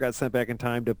spirit got sent back in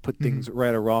time to put things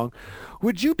right or wrong.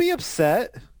 Would you be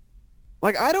upset?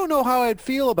 Like, I don't know how I'd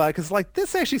feel about it because like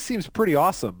this actually seems pretty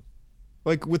awesome.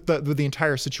 Like with the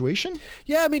entire situation?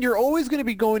 Yeah, I mean, you're always going to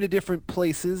be going to different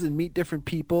places and meet different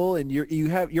people, and you're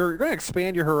going to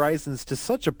expand your horizons to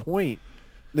such a point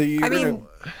that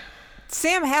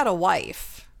Sam had a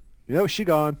wife. She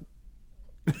gone.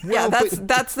 Yeah,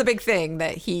 that's the big thing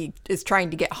that he is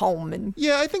trying to get home. And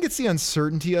yeah, I think it's the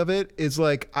uncertainty of it. Is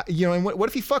like, and what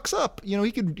if he fucks up?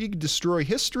 He could destroy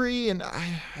history, and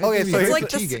so it's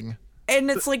like and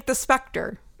it's like the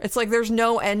Spectre. It's like there's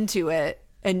no end to it,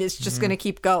 and it's just going to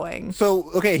keep going.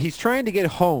 So he's trying to get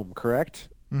home, correct?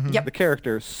 Yep. The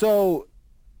character. So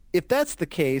if that's the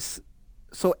case,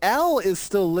 so Al is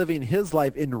still living his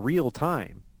life in real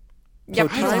time. Yep,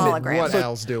 so he's a hologram. What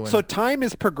Al's doing? So time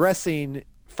is progressing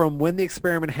from when the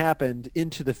experiment happened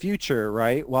into the future,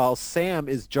 right? While Sam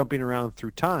is jumping around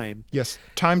through time. Yes,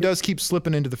 time does keep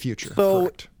slipping into the future. So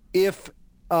correct. If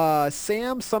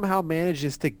Sam somehow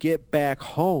manages to get back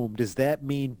home, does that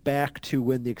mean back to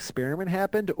when the experiment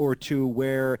happened or to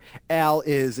where Al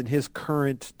is in his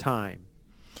current time?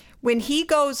 When he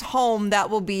goes home, that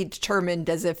will be determined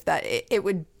as if that it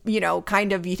would,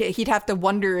 kind of, he'd have to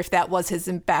wonder if that was his,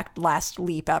 in fact, last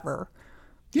leap ever.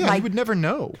 Yeah, he would never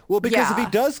know. Well, because if he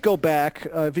does go back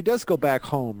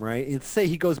home, right, and say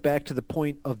he goes back to the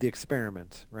point of the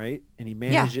experiment, right, and he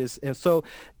manages, so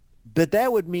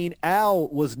that would mean Al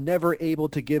was never able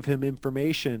to give him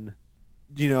information,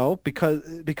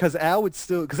 because Al would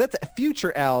still, because that's a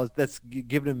future Al that's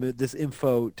giving him this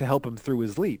info to help him through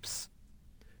his leaps.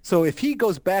 So if he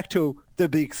goes back to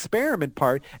the experiment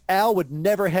part, Al would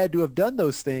never had to have done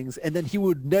those things, and then he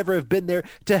would never have been there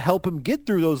to help him get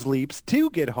through those leaps to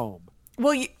get home.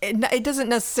 Well, it doesn't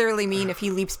necessarily mean if he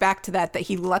leaps back to that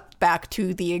he leapt back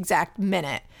to the exact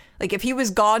minute. Like, if he was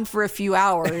gone for a few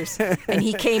hours and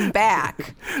he came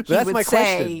back, he That's would my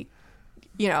say, question.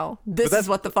 you know, this is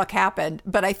what the fuck happened.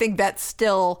 But I think that's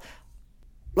still...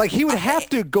 Like, he would have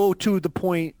to go to the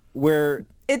point where...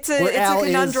 It's where a Al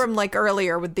conundrum like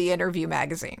earlier with the Interview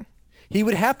magazine. He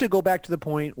would have to go back to the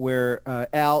point where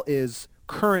Al is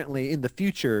currently in the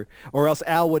future, or else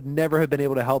Al would never have been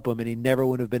able to help him, and he never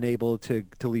would have been able to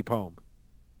leap home.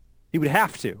 He would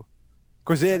have to.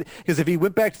 Because if he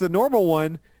went back to the normal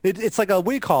one, it's like what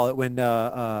do you call it when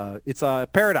it's a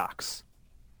paradox.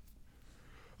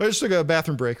 I just took a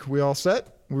bathroom break. We all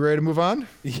set? We ready to move on?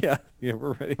 Yeah,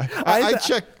 we're ready. I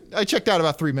checked out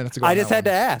about 3 minutes ago. I just had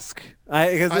to ask.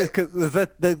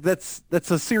 Because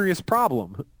that's a serious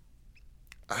problem.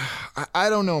 I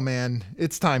don't know, man.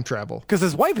 It's time travel. Because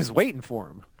his wife is waiting for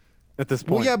him at this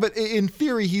point. Well, yeah, but in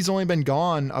theory, he's only been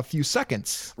gone a few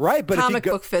seconds. Right, but Comic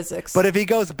book physics. But if he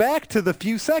goes back to the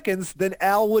few seconds, then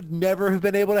Al would never have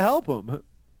been able to help him.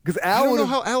 Because I don't know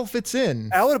how Al fits in.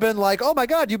 Al would have been like, "Oh my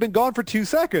God, you've been gone for 2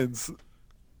 seconds."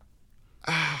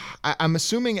 I'm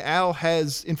assuming Al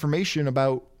has information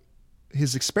about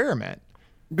his experiment.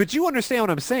 But you understand what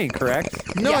I'm saying,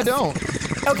 correct? No, Yes. I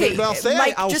don't. Okay, But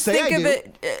Mike, I'll just say think I of do.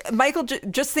 it. Michael,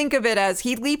 just think of it as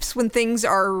he leaps when things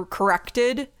are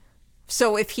corrected.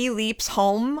 So if he leaps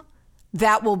home,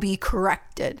 that will be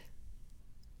corrected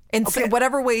in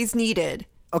whatever ways needed.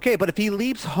 Okay, but if he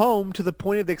leaps home to the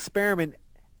point of the experiment,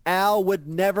 Al would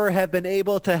never have been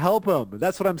able to help him.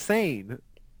 That's what I'm saying.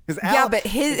 Yeah, but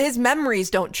his memories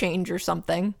don't change or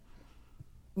something.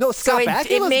 No, So Scott it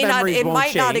Bakula's may not, memories it won't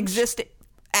might not change. exist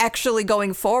actually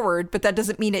going forward, but that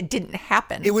doesn't mean it didn't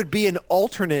happen. It would be an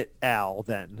alternate Al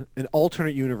then, an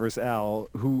alternate universe Al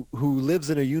who lives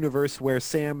in a universe where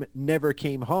Sam never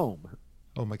came home.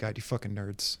 Oh my God, you fucking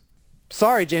nerds.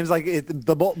 Sorry, James. Like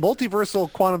the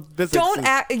multiversal quantum physics.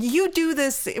 You do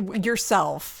this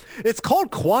yourself. It's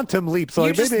called Quantum Leap. So You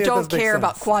like, just maybe it don't does make care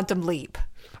about sense. Quantum Leap.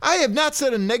 I have not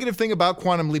said a negative thing about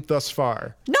Quantum Leap thus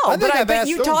far. No, I think I've but asked-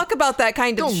 you don't- talk about that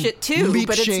kind of don't shit too. leap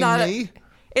But it's shame not. me.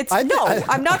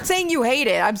 I'm not saying you hate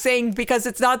it. I'm saying because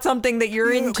it's not something that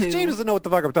you're You know, into. 'cause James doesn't know what the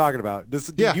fuck I'm talking about. Do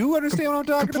you understand what I'm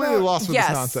talking Completely about? lost with Yes.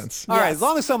 this nonsense. All right, Yes. as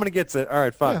long as somebody gets it. All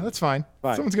right, fine. Yeah, that's fine.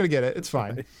 Fine. Someone's gonna get it. It's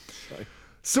fine.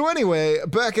 So anyway,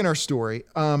 back in our story.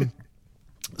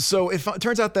 So it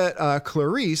turns out that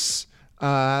Clarice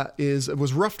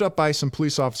was roughed up by some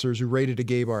police officers who raided a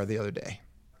gay bar the other day,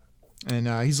 and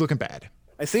he's looking bad.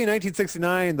 I see in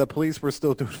 1969 the police were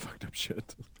still doing fucked up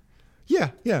shit.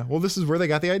 Yeah. Well, this is where they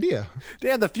got the idea.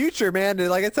 Damn, the future, man.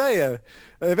 Like I tell you,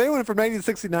 if anyone from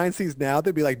 1969 sees now,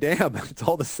 they'd be like, damn, it's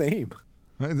all the same.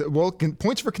 Well,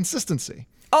 points for consistency.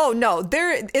 Oh no,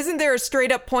 isn't there a straight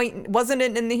up point? Wasn't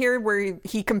it in here where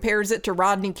he compares it to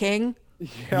Rodney King?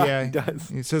 Yeah, he does.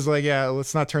 He says like, yeah,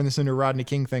 let's not turn this into a Rodney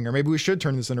King thing, or maybe we should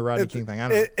turn this into a Rodney King thing. I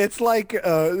don't know. It's like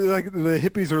the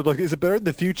hippies are like, is it better in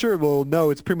the future? Well, no,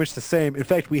 it's pretty much the same. In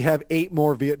fact, we have 8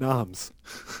 more Vietnams.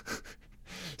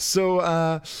 So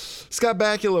Scott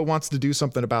Bakula wants to do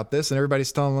something about this, and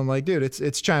everybody's telling him like, dude,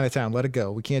 it's Chinatown. Let it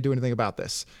go. We can't do anything about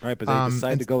this. Right, but they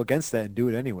decide to go against that and do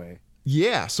it anyway.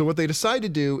 Yeah. So what they decide to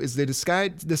do is they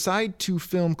decide to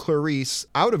film Clarice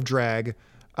out of drag,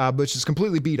 but she's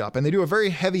completely beat up. And they do a very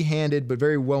heavy-handed but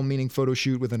very well-meaning photo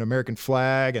shoot with an American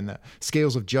flag and the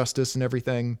scales of justice and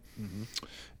everything. Mm-hmm.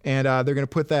 And they're going to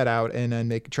put that out and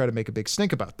then try to make a big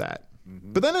stink about that.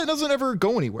 Mm-hmm. But then it doesn't ever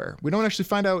go anywhere. We don't actually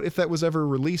find out if that was ever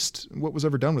released, what was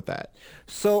ever done with that.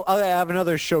 So I have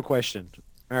another show question.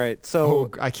 All right,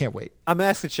 so I can't wait. I'm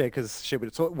asking Shay because Shay.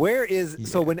 So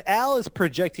so when Al is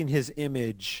projecting his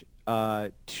image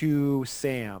to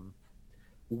Sam,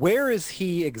 where is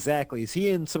he exactly? Is he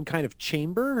in some kind of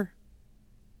chamber?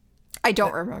 I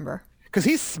don't remember. Because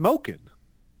he's smoking.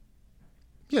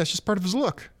 Yeah, it's just part of his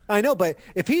look. I know, but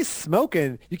if he's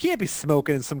smoking, you can't be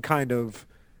smoking in some kind of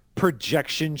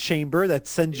projection chamber that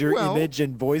sends your image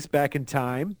and voice back in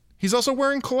time. He's also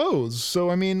wearing clothes.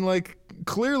 So, I mean, like,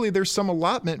 clearly there's some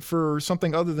allotment for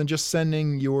something other than just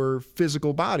sending your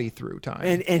physical body through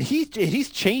time. And he's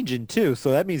changing, too,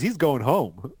 so that means he's going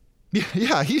home.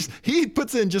 Yeah, he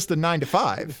puts in just a 9 to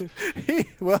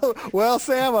 5. Well,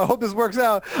 Sam, I hope this works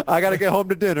out. I got to get home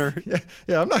to dinner.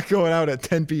 Yeah, I'm not going out at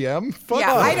 10 p.m. Fuck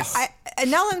Yeah, this.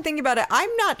 and now that I'm thinking about it, I'm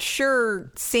not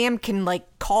sure Sam can like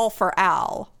call for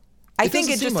Al. I think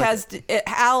it doesn't just seem has to,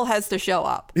 Al has to show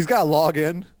up. He's got to log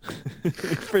in.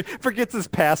 Forgets his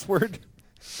password.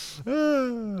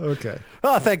 Okay.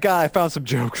 Oh, thank God I found some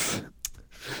jokes.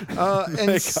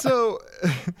 And so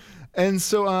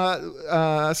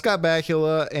Scott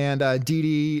Bakula and Dee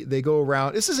Dee, they go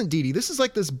around. This isn't Dee Dee. This is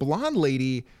like this blonde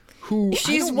lady who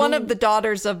she's one of the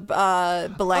daughters of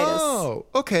Bilitis. Oh,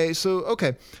 okay.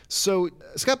 So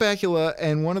Scott Bakula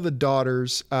and one of the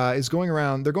daughters is going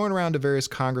around. They're going around to various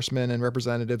congressmen and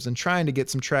representatives and trying to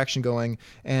get some traction going,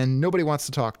 and nobody wants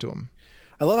to talk to him.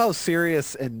 I love how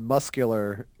serious and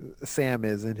muscular Sam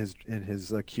is in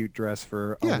his cute dress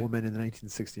for a woman in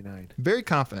 1969. Very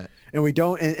confident. And we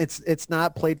don't. And it's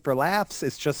not played for laughs.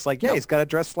 It's just like, he's got to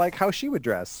dress like how she would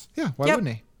dress. Yeah. Why wouldn't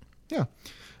he? Yeah.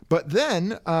 But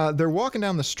then they're walking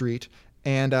down the street,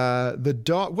 and the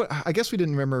dog. What? I guess we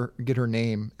didn't get her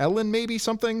name. Ellen, maybe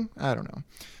something. I don't know.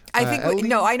 I think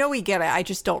I know we get it. I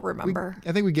just don't remember.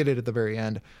 I think we get it at the very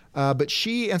end. But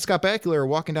she and Scott Bakula are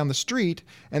walking down the street,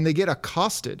 and they get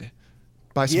accosted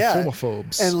by some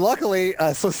homophobes. And luckily,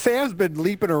 so Sam's been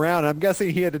leaping around. I'm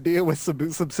guessing he had to deal with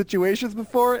some situations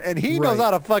before, and he knows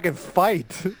how to fucking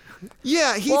fight.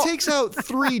 Yeah, he takes out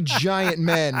 3 giant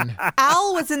men.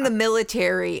 Al was in the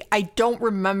military. I don't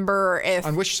remember if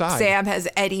on which side Sam has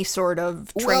any sort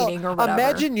of training or whatever.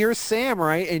 Imagine you're Sam,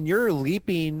 right? And you're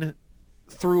leaping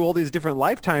through all these different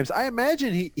lifetimes. I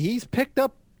imagine he's picked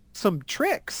up some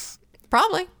tricks.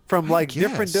 Probably. From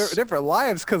different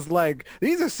lives, because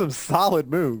these are some solid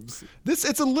moves.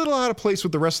 It's a little out of place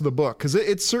with the rest of the book, because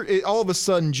it all of a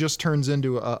sudden just turns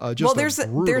into there's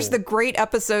the great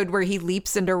episode where he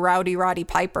leaps into Rowdy Roddy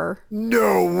Piper.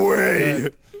 No way.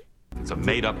 It's a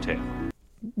made up tale.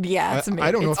 Yeah, it's amazing.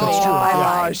 I don't know if that's true.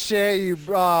 Oh, Shay,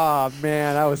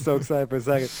 man, I was so excited for a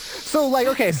second.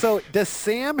 So does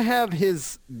Sam have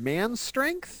his man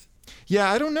strength?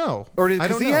 Yeah, I don't know. Or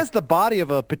because he has the body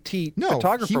of a petite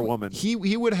photographer woman. He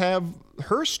would have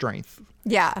her strength.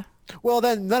 Yeah. Well,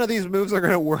 then none of these moves are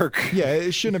going to work. Yeah,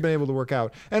 it shouldn't have been able to work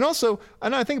out. And also,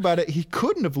 now I think about it, he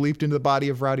couldn't have leaped into the body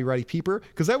of Rowdy Roddy Piper,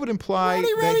 because that would imply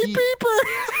Roddy Piper!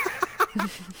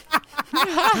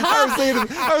 I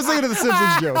was thinking of the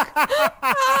Simpsons joke.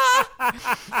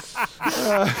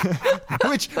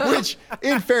 Which,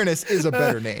 in fairness, is a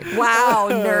better name. Wow,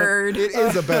 nerd. It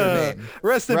is a better name.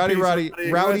 Rest in peace,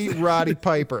 Rowdy Roddy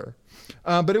Piper.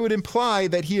 But it would imply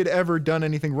that he had ever done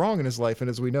anything wrong in his life, and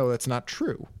as we know, that's not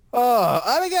true.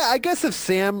 I guess if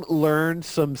Sam learned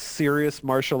some serious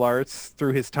martial arts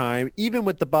through his time, even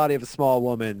with the body of a small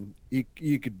woman,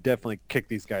 you could definitely kick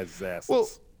these guys' asses. Well,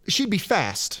 she'd be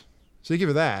fast. So you give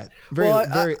her that.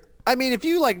 I mean, if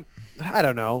you I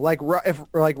don't know, if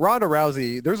Ronda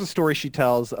Rousey, there's a story she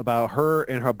tells about her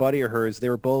and her buddy of hers. They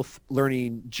were both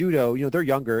learning judo. They're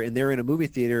younger, and they're in a movie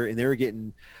theater, and they were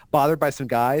getting bothered by some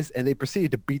guys, and they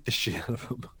proceeded to beat the shit out of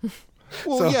them.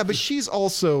 Well, yeah, but she's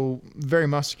also very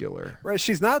muscular. Right?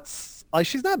 She's not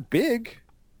big,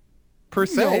 per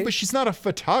se. No, but she's not a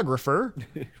photographer.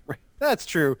 Right. That's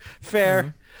true. Fair.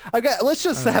 Mm-hmm. Let's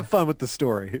just have fun with the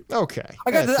story. Okay.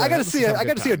 I got to see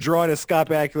a drawing of Scott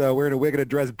Bakula wearing a wig and a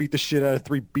dress, beat the shit out of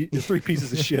three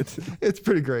pieces of shit. It's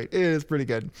pretty great. It is pretty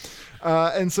good.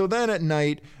 And so then at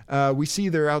night, we see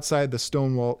they're outside the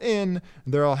Stonewall Inn.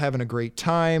 They're all having a great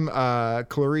time.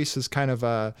 Clarice has kind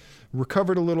of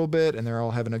recovered a little bit, and they're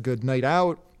all having a good night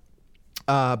out.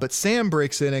 But Sam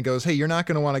breaks in and goes, "Hey, you're not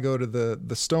going to want to go to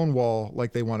the Stonewall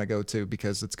like they want to go to,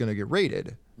 because it's going to get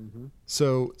raided." Mm-hmm.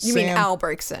 So you mean Al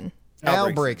breaks in?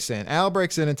 Al breaks in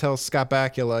and tells Scott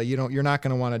Bakula, "You're not going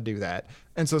to want to do that."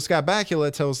 And so Scott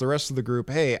Bakula tells the rest of the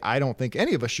group, "Hey, I don't think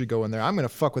any of us should go in there. I'm going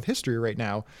to fuck with history right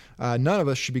now. None of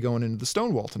us should be going into the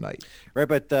Stonewall tonight." Right,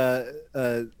 but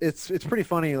it's pretty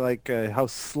funny, how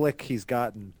slick he's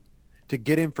gotten to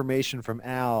get information from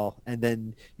Al and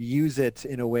then use it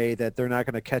in a way that they're not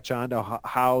going to catch on to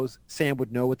how Sam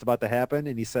would know what's about to happen.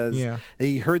 And he says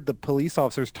he heard the police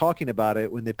officers talking about it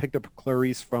when they picked up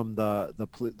Clarice from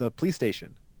the police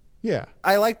station. Yeah.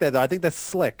 I like that, though. I think that's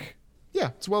slick.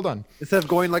 Yeah, it's well done. Instead of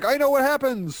going I know what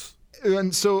happens.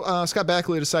 And so Scott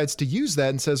Bakula decides to use that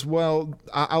and says, "Well,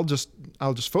 I'll just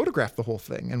photograph the whole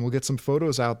thing, and we'll get some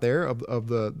photos out there of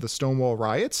the Stonewall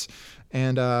riots,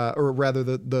 and or rather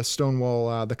the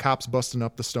Stonewall, the cops busting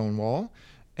up the Stonewall,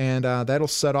 and that'll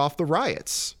set off the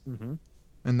riots." Mm-hmm.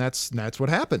 And that's what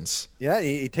happens. Yeah,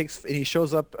 he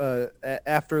shows up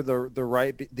after the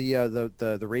riot,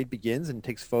 the raid begins, and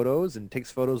takes photos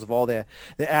of all the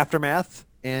aftermath,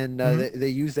 and they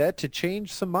use that to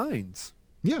change some minds.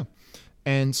 Yeah.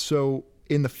 And so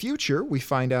in the future, we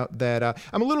find out that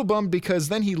I'm a little bummed, because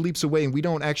then he leaps away and we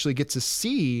don't actually get to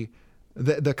see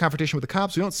the confrontation with the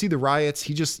cops. We don't see the riots.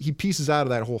 He pieces out of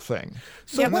that whole thing.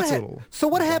 So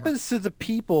what happens to the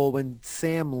people when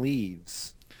Sam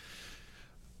leaves?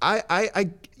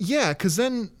 Because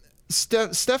then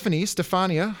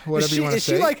Stefania, whatever you want to Is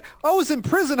say. she like, I was in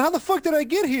prison. How the fuck did I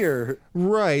get here?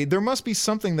 Right. There must be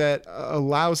something that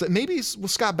allows that. Maybe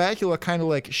Scott Bakula kind of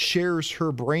like shares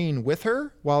her brain with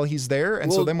her while he's there.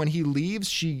 And so Well- then when he leaves,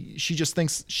 she just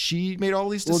thinks she made all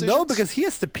these Well, decisions. no, because he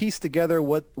has to piece together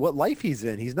what life he's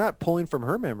in. He's not pulling from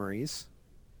her memories.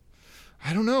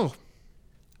 I don't know.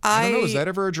 I don't know. Is that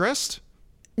ever addressed?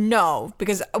 No,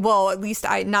 because, well, at least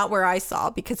not where I saw,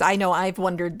 because I know I've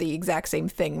wondered the exact same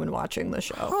thing when watching the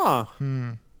show. Huh.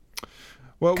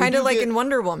 Well, Kind of like in in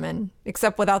Wonder Woman,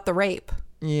 except without the rape.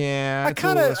 Yeah, I it's a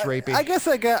little kind less of, rapey. I guess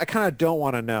I kind of don't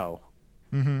want to know.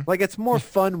 Like, it's more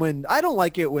fun when, I don't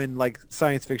like it when, like,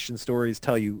 science fiction stories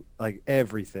tell you, like,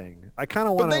 everything. I kind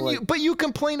of but want to, then like... you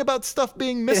complain about stuff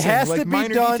being It missing, has like to be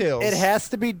minor done. details. It has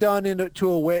to be done in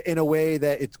a way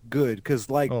that it's good, because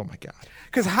like, Oh my god.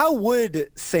 because how would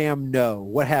Sam know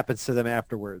what happens to them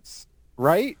afterwards,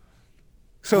 right?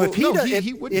 So Well, if he no, does,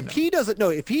 he wouldn't if know.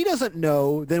 he doesn't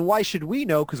know, then why should we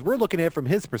know? Because we're looking at it from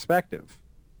his perspective.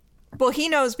 Well, he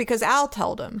knows because Al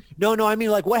told him. No, I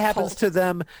mean, like, what happens to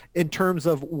them in terms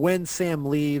of when Sam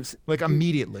leaves Like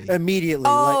immediately. immediately?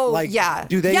 Oh, like, yeah.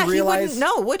 Do they yeah, realize? he wouldn't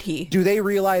know, would he? Do they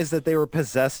realize that they were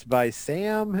possessed by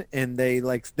Sam, and they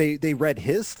read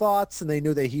his thoughts and they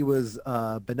knew that he was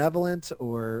benevolent,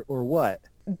 or what?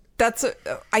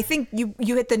 I think you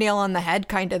hit the nail on the head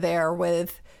kind of there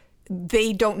with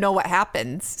they don't know what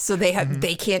happens, so they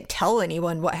can't tell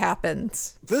anyone what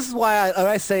happens. This is why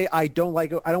I say I don't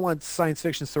want science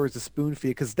fiction stories to spoon feed,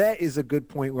 because that is a good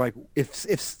point. Where, like, if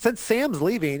since Sam's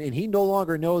leaving and he no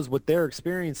longer knows what they're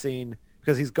experiencing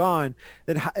because he's gone,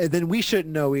 then we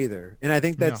shouldn't know either. And I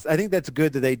think that's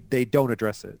good that they don't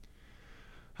address it.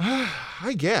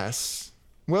 I guess.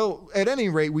 Well, at any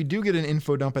rate, we do get an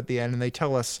info dump at the end, and they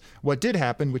tell us what did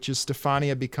happen, which is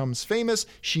Stefania becomes famous.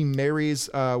 She marries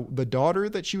the daughter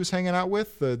that she was hanging out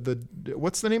with. The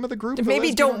what's the name of the group? The Maybe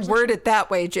lesbian don't organization? word it that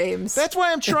way, James. That's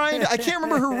why I'm trying. I can't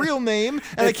remember her real name,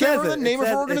 and I can't remember the name of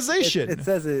her organization. It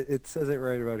says it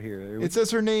right about here. It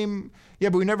says her name. Yeah,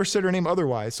 but we never said her name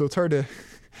otherwise, so it's hard to.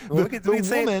 Well, we can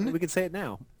say it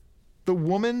now. The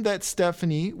woman that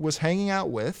Stephanie was hanging out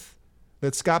with,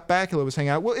 that Scott Bakula was hanging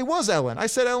out. Well, it was Ellen. I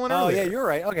said Ellen Oh, earlier. yeah, you're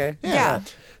right. Okay. Yeah.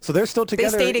 So they're still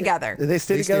together. stay together. They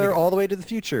stay together all the way to the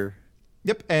future.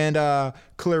 Yep. And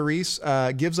Clarice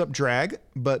gives up drag,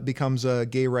 but becomes a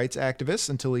gay rights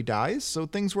activist until he dies. So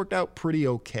things worked out pretty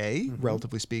okay,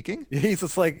 relatively speaking.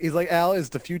 He's like, Al, is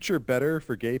the future better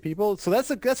for gay people? So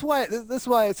that's why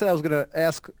I said I was going to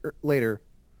ask later.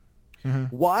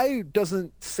 Why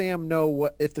doesn't Sam know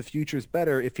if the future is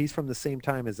better if he's from the same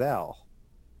time as Al?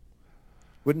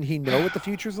 Wouldn't he know what the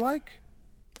future's like?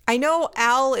 I know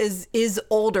Al is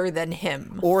older than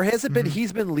him. Or has it been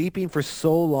he's been leaping for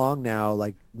so long now,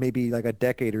 like maybe like a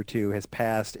decade or two has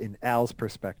passed in Al's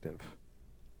perspective?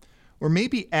 Or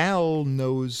maybe Al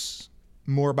knows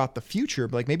more about the future,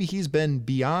 but like maybe he's been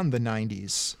beyond the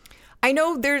 90s.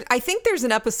 I think there's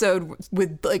an episode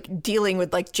with like dealing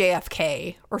with like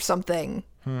JFK or something.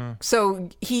 So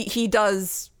he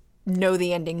does know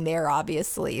the ending there,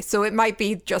 obviously. So it might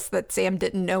be just that Sam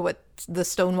didn't know what the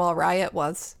Stonewall riot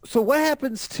was. So what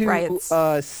happens to Riots.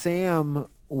 Sam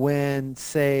when,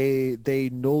 say, they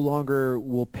no longer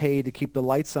will pay to keep the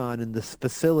lights on in this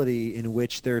facility in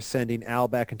which they're sending Al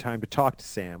back in time to talk to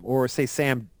Sam? Or say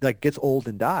Sam like gets old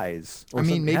and dies? Or I mean,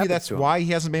 something maybe happens that's to him. why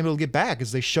he hasn't been able to get back,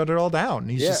 is they shut it all down.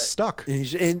 He's just stuck.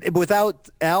 And without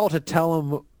Al to tell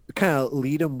him, kind of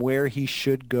lead him where he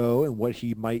should go and what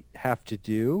he might have to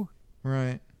do.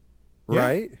 Right.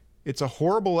 Right? Yeah. It's a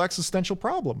horrible existential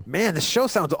problem. Man, the show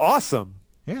sounds awesome.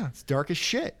 Yeah, it's dark as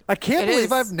shit. I can't It believe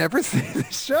is. I've never seen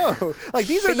this show. Like,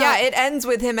 these are But not... yeah, it ends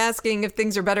with him asking if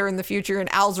things are better in the future,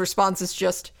 and Al's response is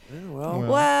just, Well,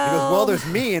 well, he goes, well, there's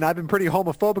me, and I've been pretty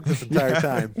homophobic this entire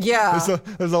time. yeah.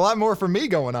 There's a lot more for me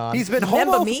going on. He's been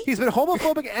Remember me? he's been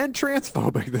homophobic and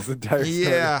transphobic this entire story.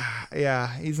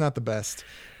 Yeah, he's not the best.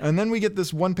 And then we get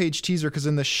this one-page teaser, because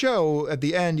in the show, at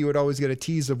the end, you would always get a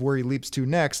tease of where he leaps to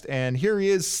next, and here he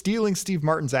is stealing Steve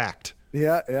Martin's act.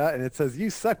 Yeah, and it says, you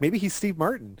suck. Maybe he's Steve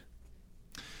Martin.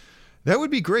 That would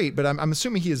be great, but I'm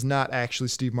assuming he is not actually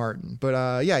Steve Martin.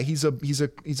 But yeah, he's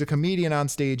a comedian on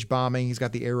stage bombing. He's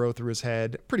got the arrow through his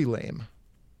head. Pretty lame.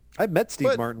 I met Steve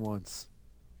But- Martin once.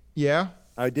 Yeah.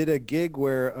 I did a gig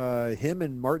where him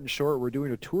and Martin Short were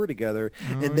doing a tour together,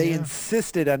 and they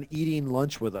insisted on eating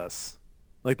lunch with us.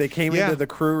 Like, they came Yeah. into the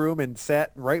crew room and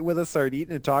sat right with us, started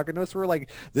eating and talking to us. We're like,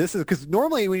 this is because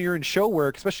normally when you're in show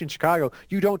work, especially in Chicago,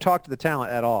 you don't talk to the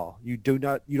talent at all. You don't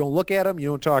look at them, you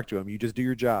don't talk to them, you just do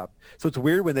your job. So it's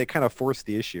weird when they kind of force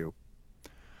the issue.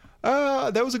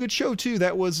 That was a good show too.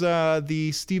 That was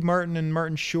the Steve Martin and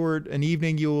Martin Short, An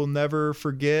Evening You Will Never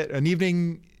Forget, An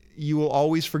Evening You Will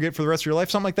Always Forget for the Rest of Your Life,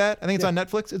 something like that. I think it's on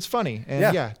Netflix. It's funny. And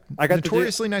I got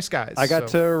notoriously nice guys. I got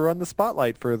to run the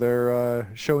spotlight for their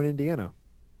show in Indiana.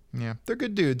 Yeah, they're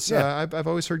good dudes. Yeah. I've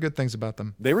always heard good things about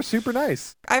them. They were super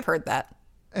nice. I've heard that.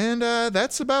 And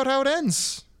that's about how it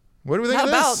ends. What do we think How of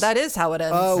about this? that is how it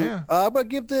ends. I'm gonna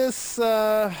give this.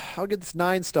 I'll give this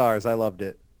 9 stars. I loved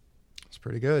it. It's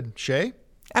pretty good. Shay?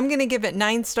 I'm going to give it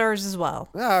 9 stars as well.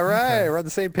 All right, we're on the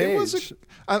same page.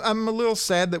 I'm a little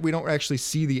sad that we don't actually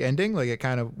see the ending. Like, it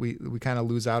kind of we kind of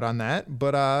lose out on that.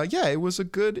 But yeah, it was a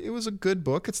good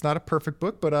book. It's not a perfect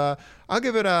book, but I'll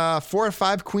give it 4 out of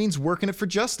 5 queens working it for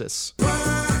justice.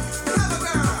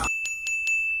 I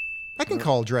can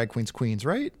call drag queens queens,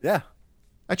 right? Yeah.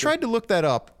 I tried to look that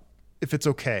up. If it's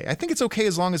okay. I think it's okay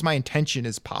as long as my intention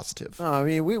is positive. I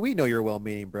mean, we know you're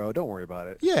well-meaning, bro. Don't worry about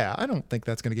it. Yeah, I don't think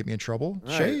that's going to get me in trouble.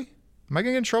 All Shay, right. am I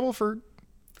going to get in trouble for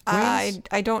queens?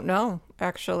 I don't know,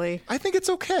 actually. I think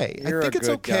it's okay. You're I think a it's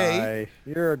good okay.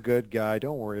 guy. You're a good guy.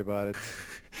 Don't worry about it.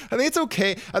 I think it's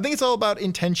okay. I think it's all about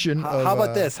intention. How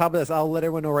about this? How about this? I'll let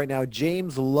everyone know right now.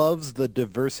 James loves the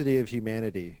diversity of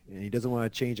humanity, and he doesn't want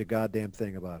to change a goddamn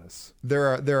thing about us. There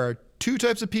are 2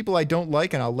 types of people I don't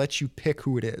like, and I'll let you pick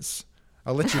who it is.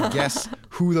 I'll let you guess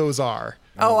who those are.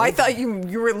 Oh, I thought you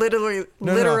were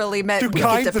literally meant 2 we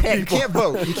kinds get to of pick. You can't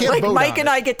vote. You can't Like vote Mike on and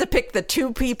it. I get to pick the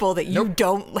 2 people that you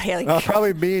don't like.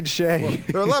 Probably me and Shay.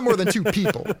 There are a lot more than 2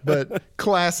 people, but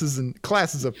classes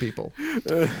of people.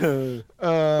 For me,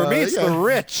 it's the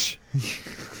rich.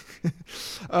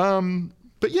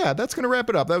 But yeah, that's going to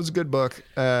wrap it up. That was a good book.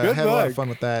 Had a lot of book. fun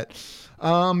with that.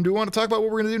 Do we want to talk about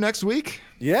what we're going to do next week?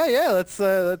 Yeah. Let's.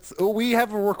 We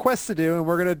have a request to do, and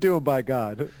we're gonna do them. By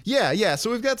God. Yeah. So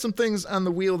we've got some things on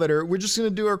the wheel we're just going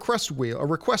to do a request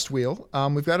wheel.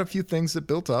 We've got a few things that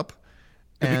built up.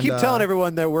 We keep telling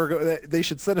everyone that they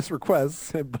should send us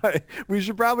requests, but we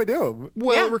should probably do them.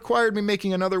 Well, it required me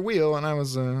making another wheel, and I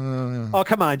was. Oh,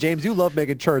 come on, James. You love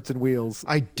making charts and wheels.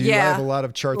 I do. Yeah. I have a lot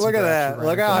of charts. Look and at graphs that. around.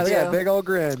 Look at Yeah. that big old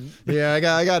grin. Yeah,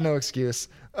 I got no excuse.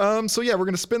 So yeah, we're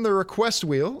gonna spin the request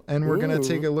wheel, and we're gonna Ooh.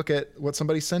 take a look at what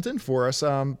somebody sent in for us.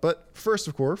 But first,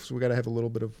 of course, we gotta have a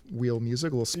little bit of wheel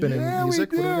music, a little spinning Yeah, we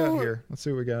music. What do we got do. here? Let's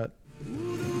see what we got.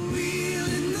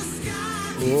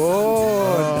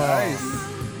 Oh, nice.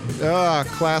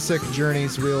 Classic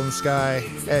Journey's Wheel in the Sky.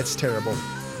 It's terrible.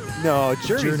 No,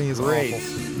 Journey is great.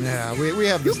 awful. Yeah, we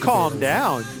have You this. calm debate.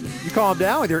 down. You calm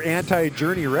down with your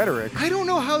anti-Journey rhetoric. I don't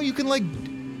know how you can like.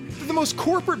 They're the most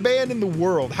corporate band in the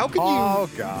world. How can you? Oh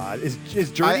God, is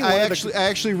Journey? I one of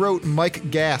actually wrote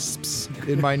Mike gasps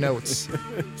in my notes.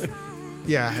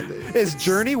 Yeah. Is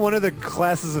Journey one of the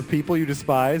classes of people you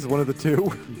despise? One of the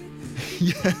 2?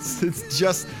 Yes, it's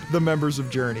just the members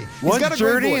of Journey. He's One's got a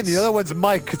great Journey and the voice. other one's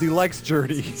Mike because he likes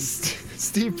Journey.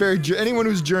 Steve Perry, anyone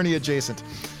who's Journey adjacent.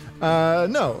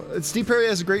 No, Steve Perry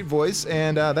has a great voice,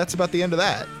 and that's about the end of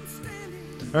that.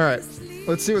 All right,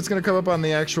 let's see what's going to come up on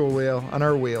the actual wheel, on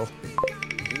our wheel.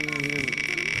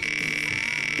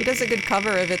 He does a good cover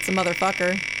of It's a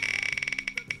Motherfucker.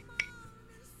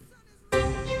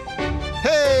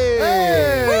 Hey!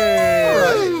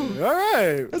 All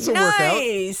right. That's a workout.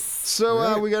 Nice.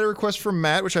 So we got a request from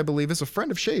Matt, which I believe is a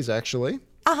friend of Shay's, actually.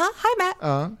 Hi,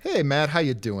 Matt. Hey, Matt, how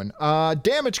you doing?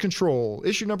 Damage Control,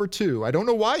 issue number 2. I don't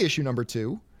know why issue number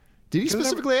 2. Did he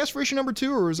specifically ask for issue number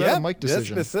 2, or was that a Mike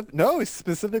decision? No, he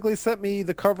specifically sent me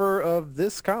the cover of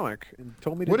this comic and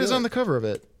told me to What do is it. on the cover of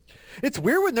it? It's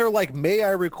weird when they're like, "May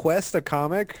I request a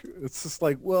comic?" It's just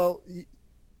like, well,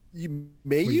 you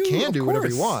may. Well, you can Of do whatever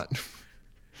you course. want.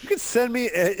 You can send me.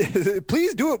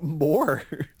 Please do it more.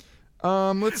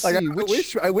 Let's Like,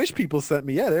 see. I wish people sent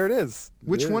me. Yeah, there it is.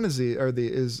 Which There- one is which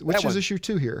That is one. issue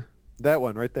 2 here? That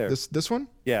one right there. This one?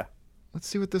 Yeah. Let's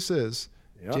see what this is.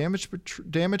 Yep.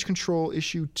 Damage Control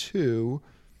issue 2.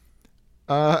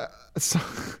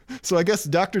 So I guess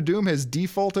Dr. Doom has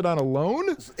defaulted on a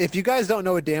loan? If you guys don't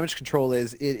know what Damage Control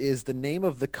is, it is the name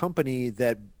of the company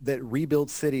that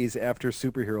rebuilds cities after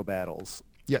superhero battles.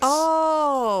 Yes.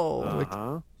 Oh.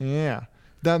 Uh-huh. Yeah.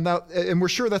 Now, and we're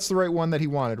sure that's the right one that he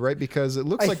wanted, right? Because it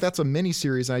looks like that's a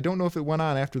miniseries, and I don't know if it went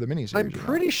on after the miniseries. I'm or not.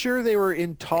 pretty sure they were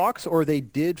in talks, or they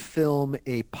did film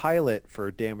a pilot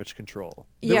for Damage Control.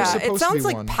 There was Yeah, it supposed to be sounds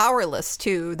like one. Powerless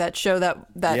too. That show that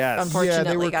Yes. Yeah, unfortunately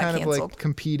they were got kind canceled. of like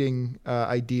competing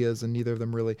ideas, and neither of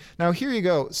them really. Now here you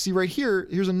go. See right here.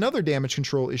 Here's another Damage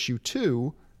Control issue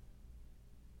 2.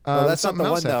 Oh, that's not something the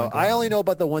else one though. happened. I only know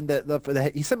about the one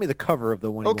that he sent me the cover of the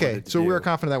one. He Okay, wanted to so do. we're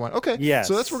confident of that one. Okay, Yes.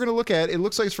 So that's what we're gonna look at. It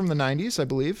looks like it's from the 90s, I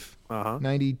believe.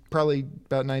 90, probably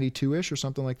about 92-ish or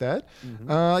something like that.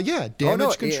 Yeah,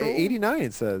 Damage Control. 89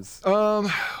 it says.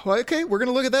 Well, okay, we're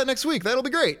gonna look at that next week. That'll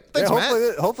be great. Thanks,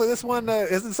 Matt. Hopefully this one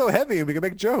isn't so heavy and we can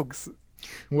make jokes.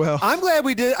 Well, I'm glad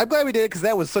we did it because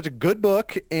that was such a good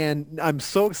book, and I'm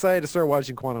so excited to start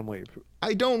watching Quantum Leap.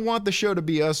 I don't want the show to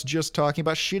be us just talking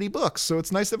about shitty books, so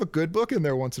it's nice to have a good book in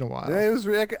there once in a while. It was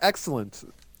excellent.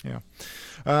 Yeah.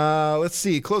 Let's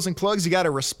see. Closing plugs. You got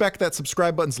to respect that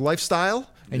subscribe button's lifestyle,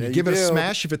 and you give it a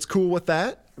smash if it's cool with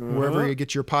that. Wherever you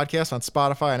get your podcast, on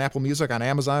Spotify, on Apple Music, on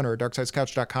Amazon, or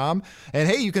darksidescouch.com. And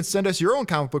hey, you can send us your own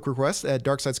comic book requests at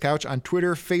Darksidescouch on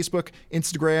Twitter, Facebook,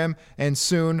 Instagram, and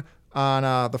soon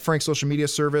on the Frank social media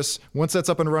service. Once that's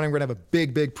up and running, we're going to have a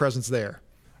big presence there.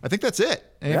 I think that's it.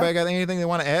 Anybody got anything they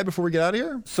want to add before we get out of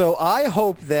here? So I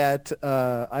hope that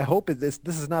this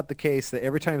is not the case, that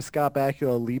every time Scott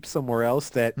Bakula leaps somewhere else,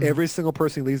 that every single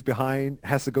person he leaves behind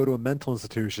has to go to a mental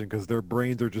institution because their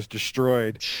brains are just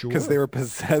destroyed because they were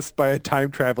possessed by a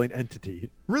time-traveling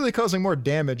entity. Really causing more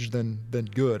damage than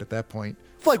good at that point.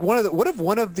 Like what if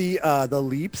one of the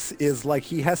leaps is like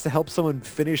he has to help someone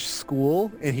finish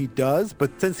school, and he does,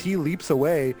 but since he leaps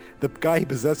away, the guy he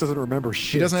possessed doesn't remember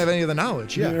shit. He doesn't have any of the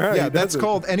knowledge. Yeah, Right, that's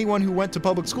called anyone who went to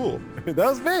public school. That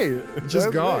was me.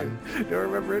 Just gone. I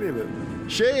don't remember any of it.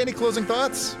 Shay, any closing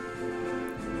thoughts?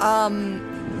 No.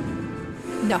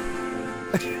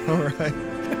 All right.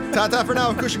 Ta-ta for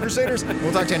now, Cushion Crusaders.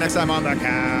 We'll talk to you next time on The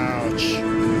Couch.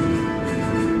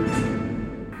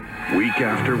 Week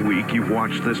after week, you've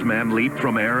watched this man leap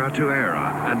from era to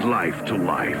era and life to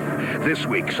life. This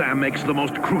week, Sam makes the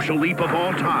most crucial leap of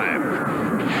all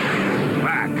time.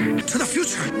 Back To the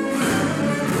future.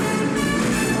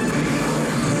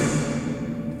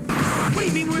 What do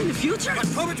you mean we're in the future?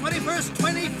 October 21st,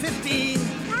 2015.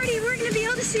 Marty, we're going to be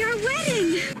able to see our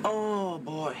wedding.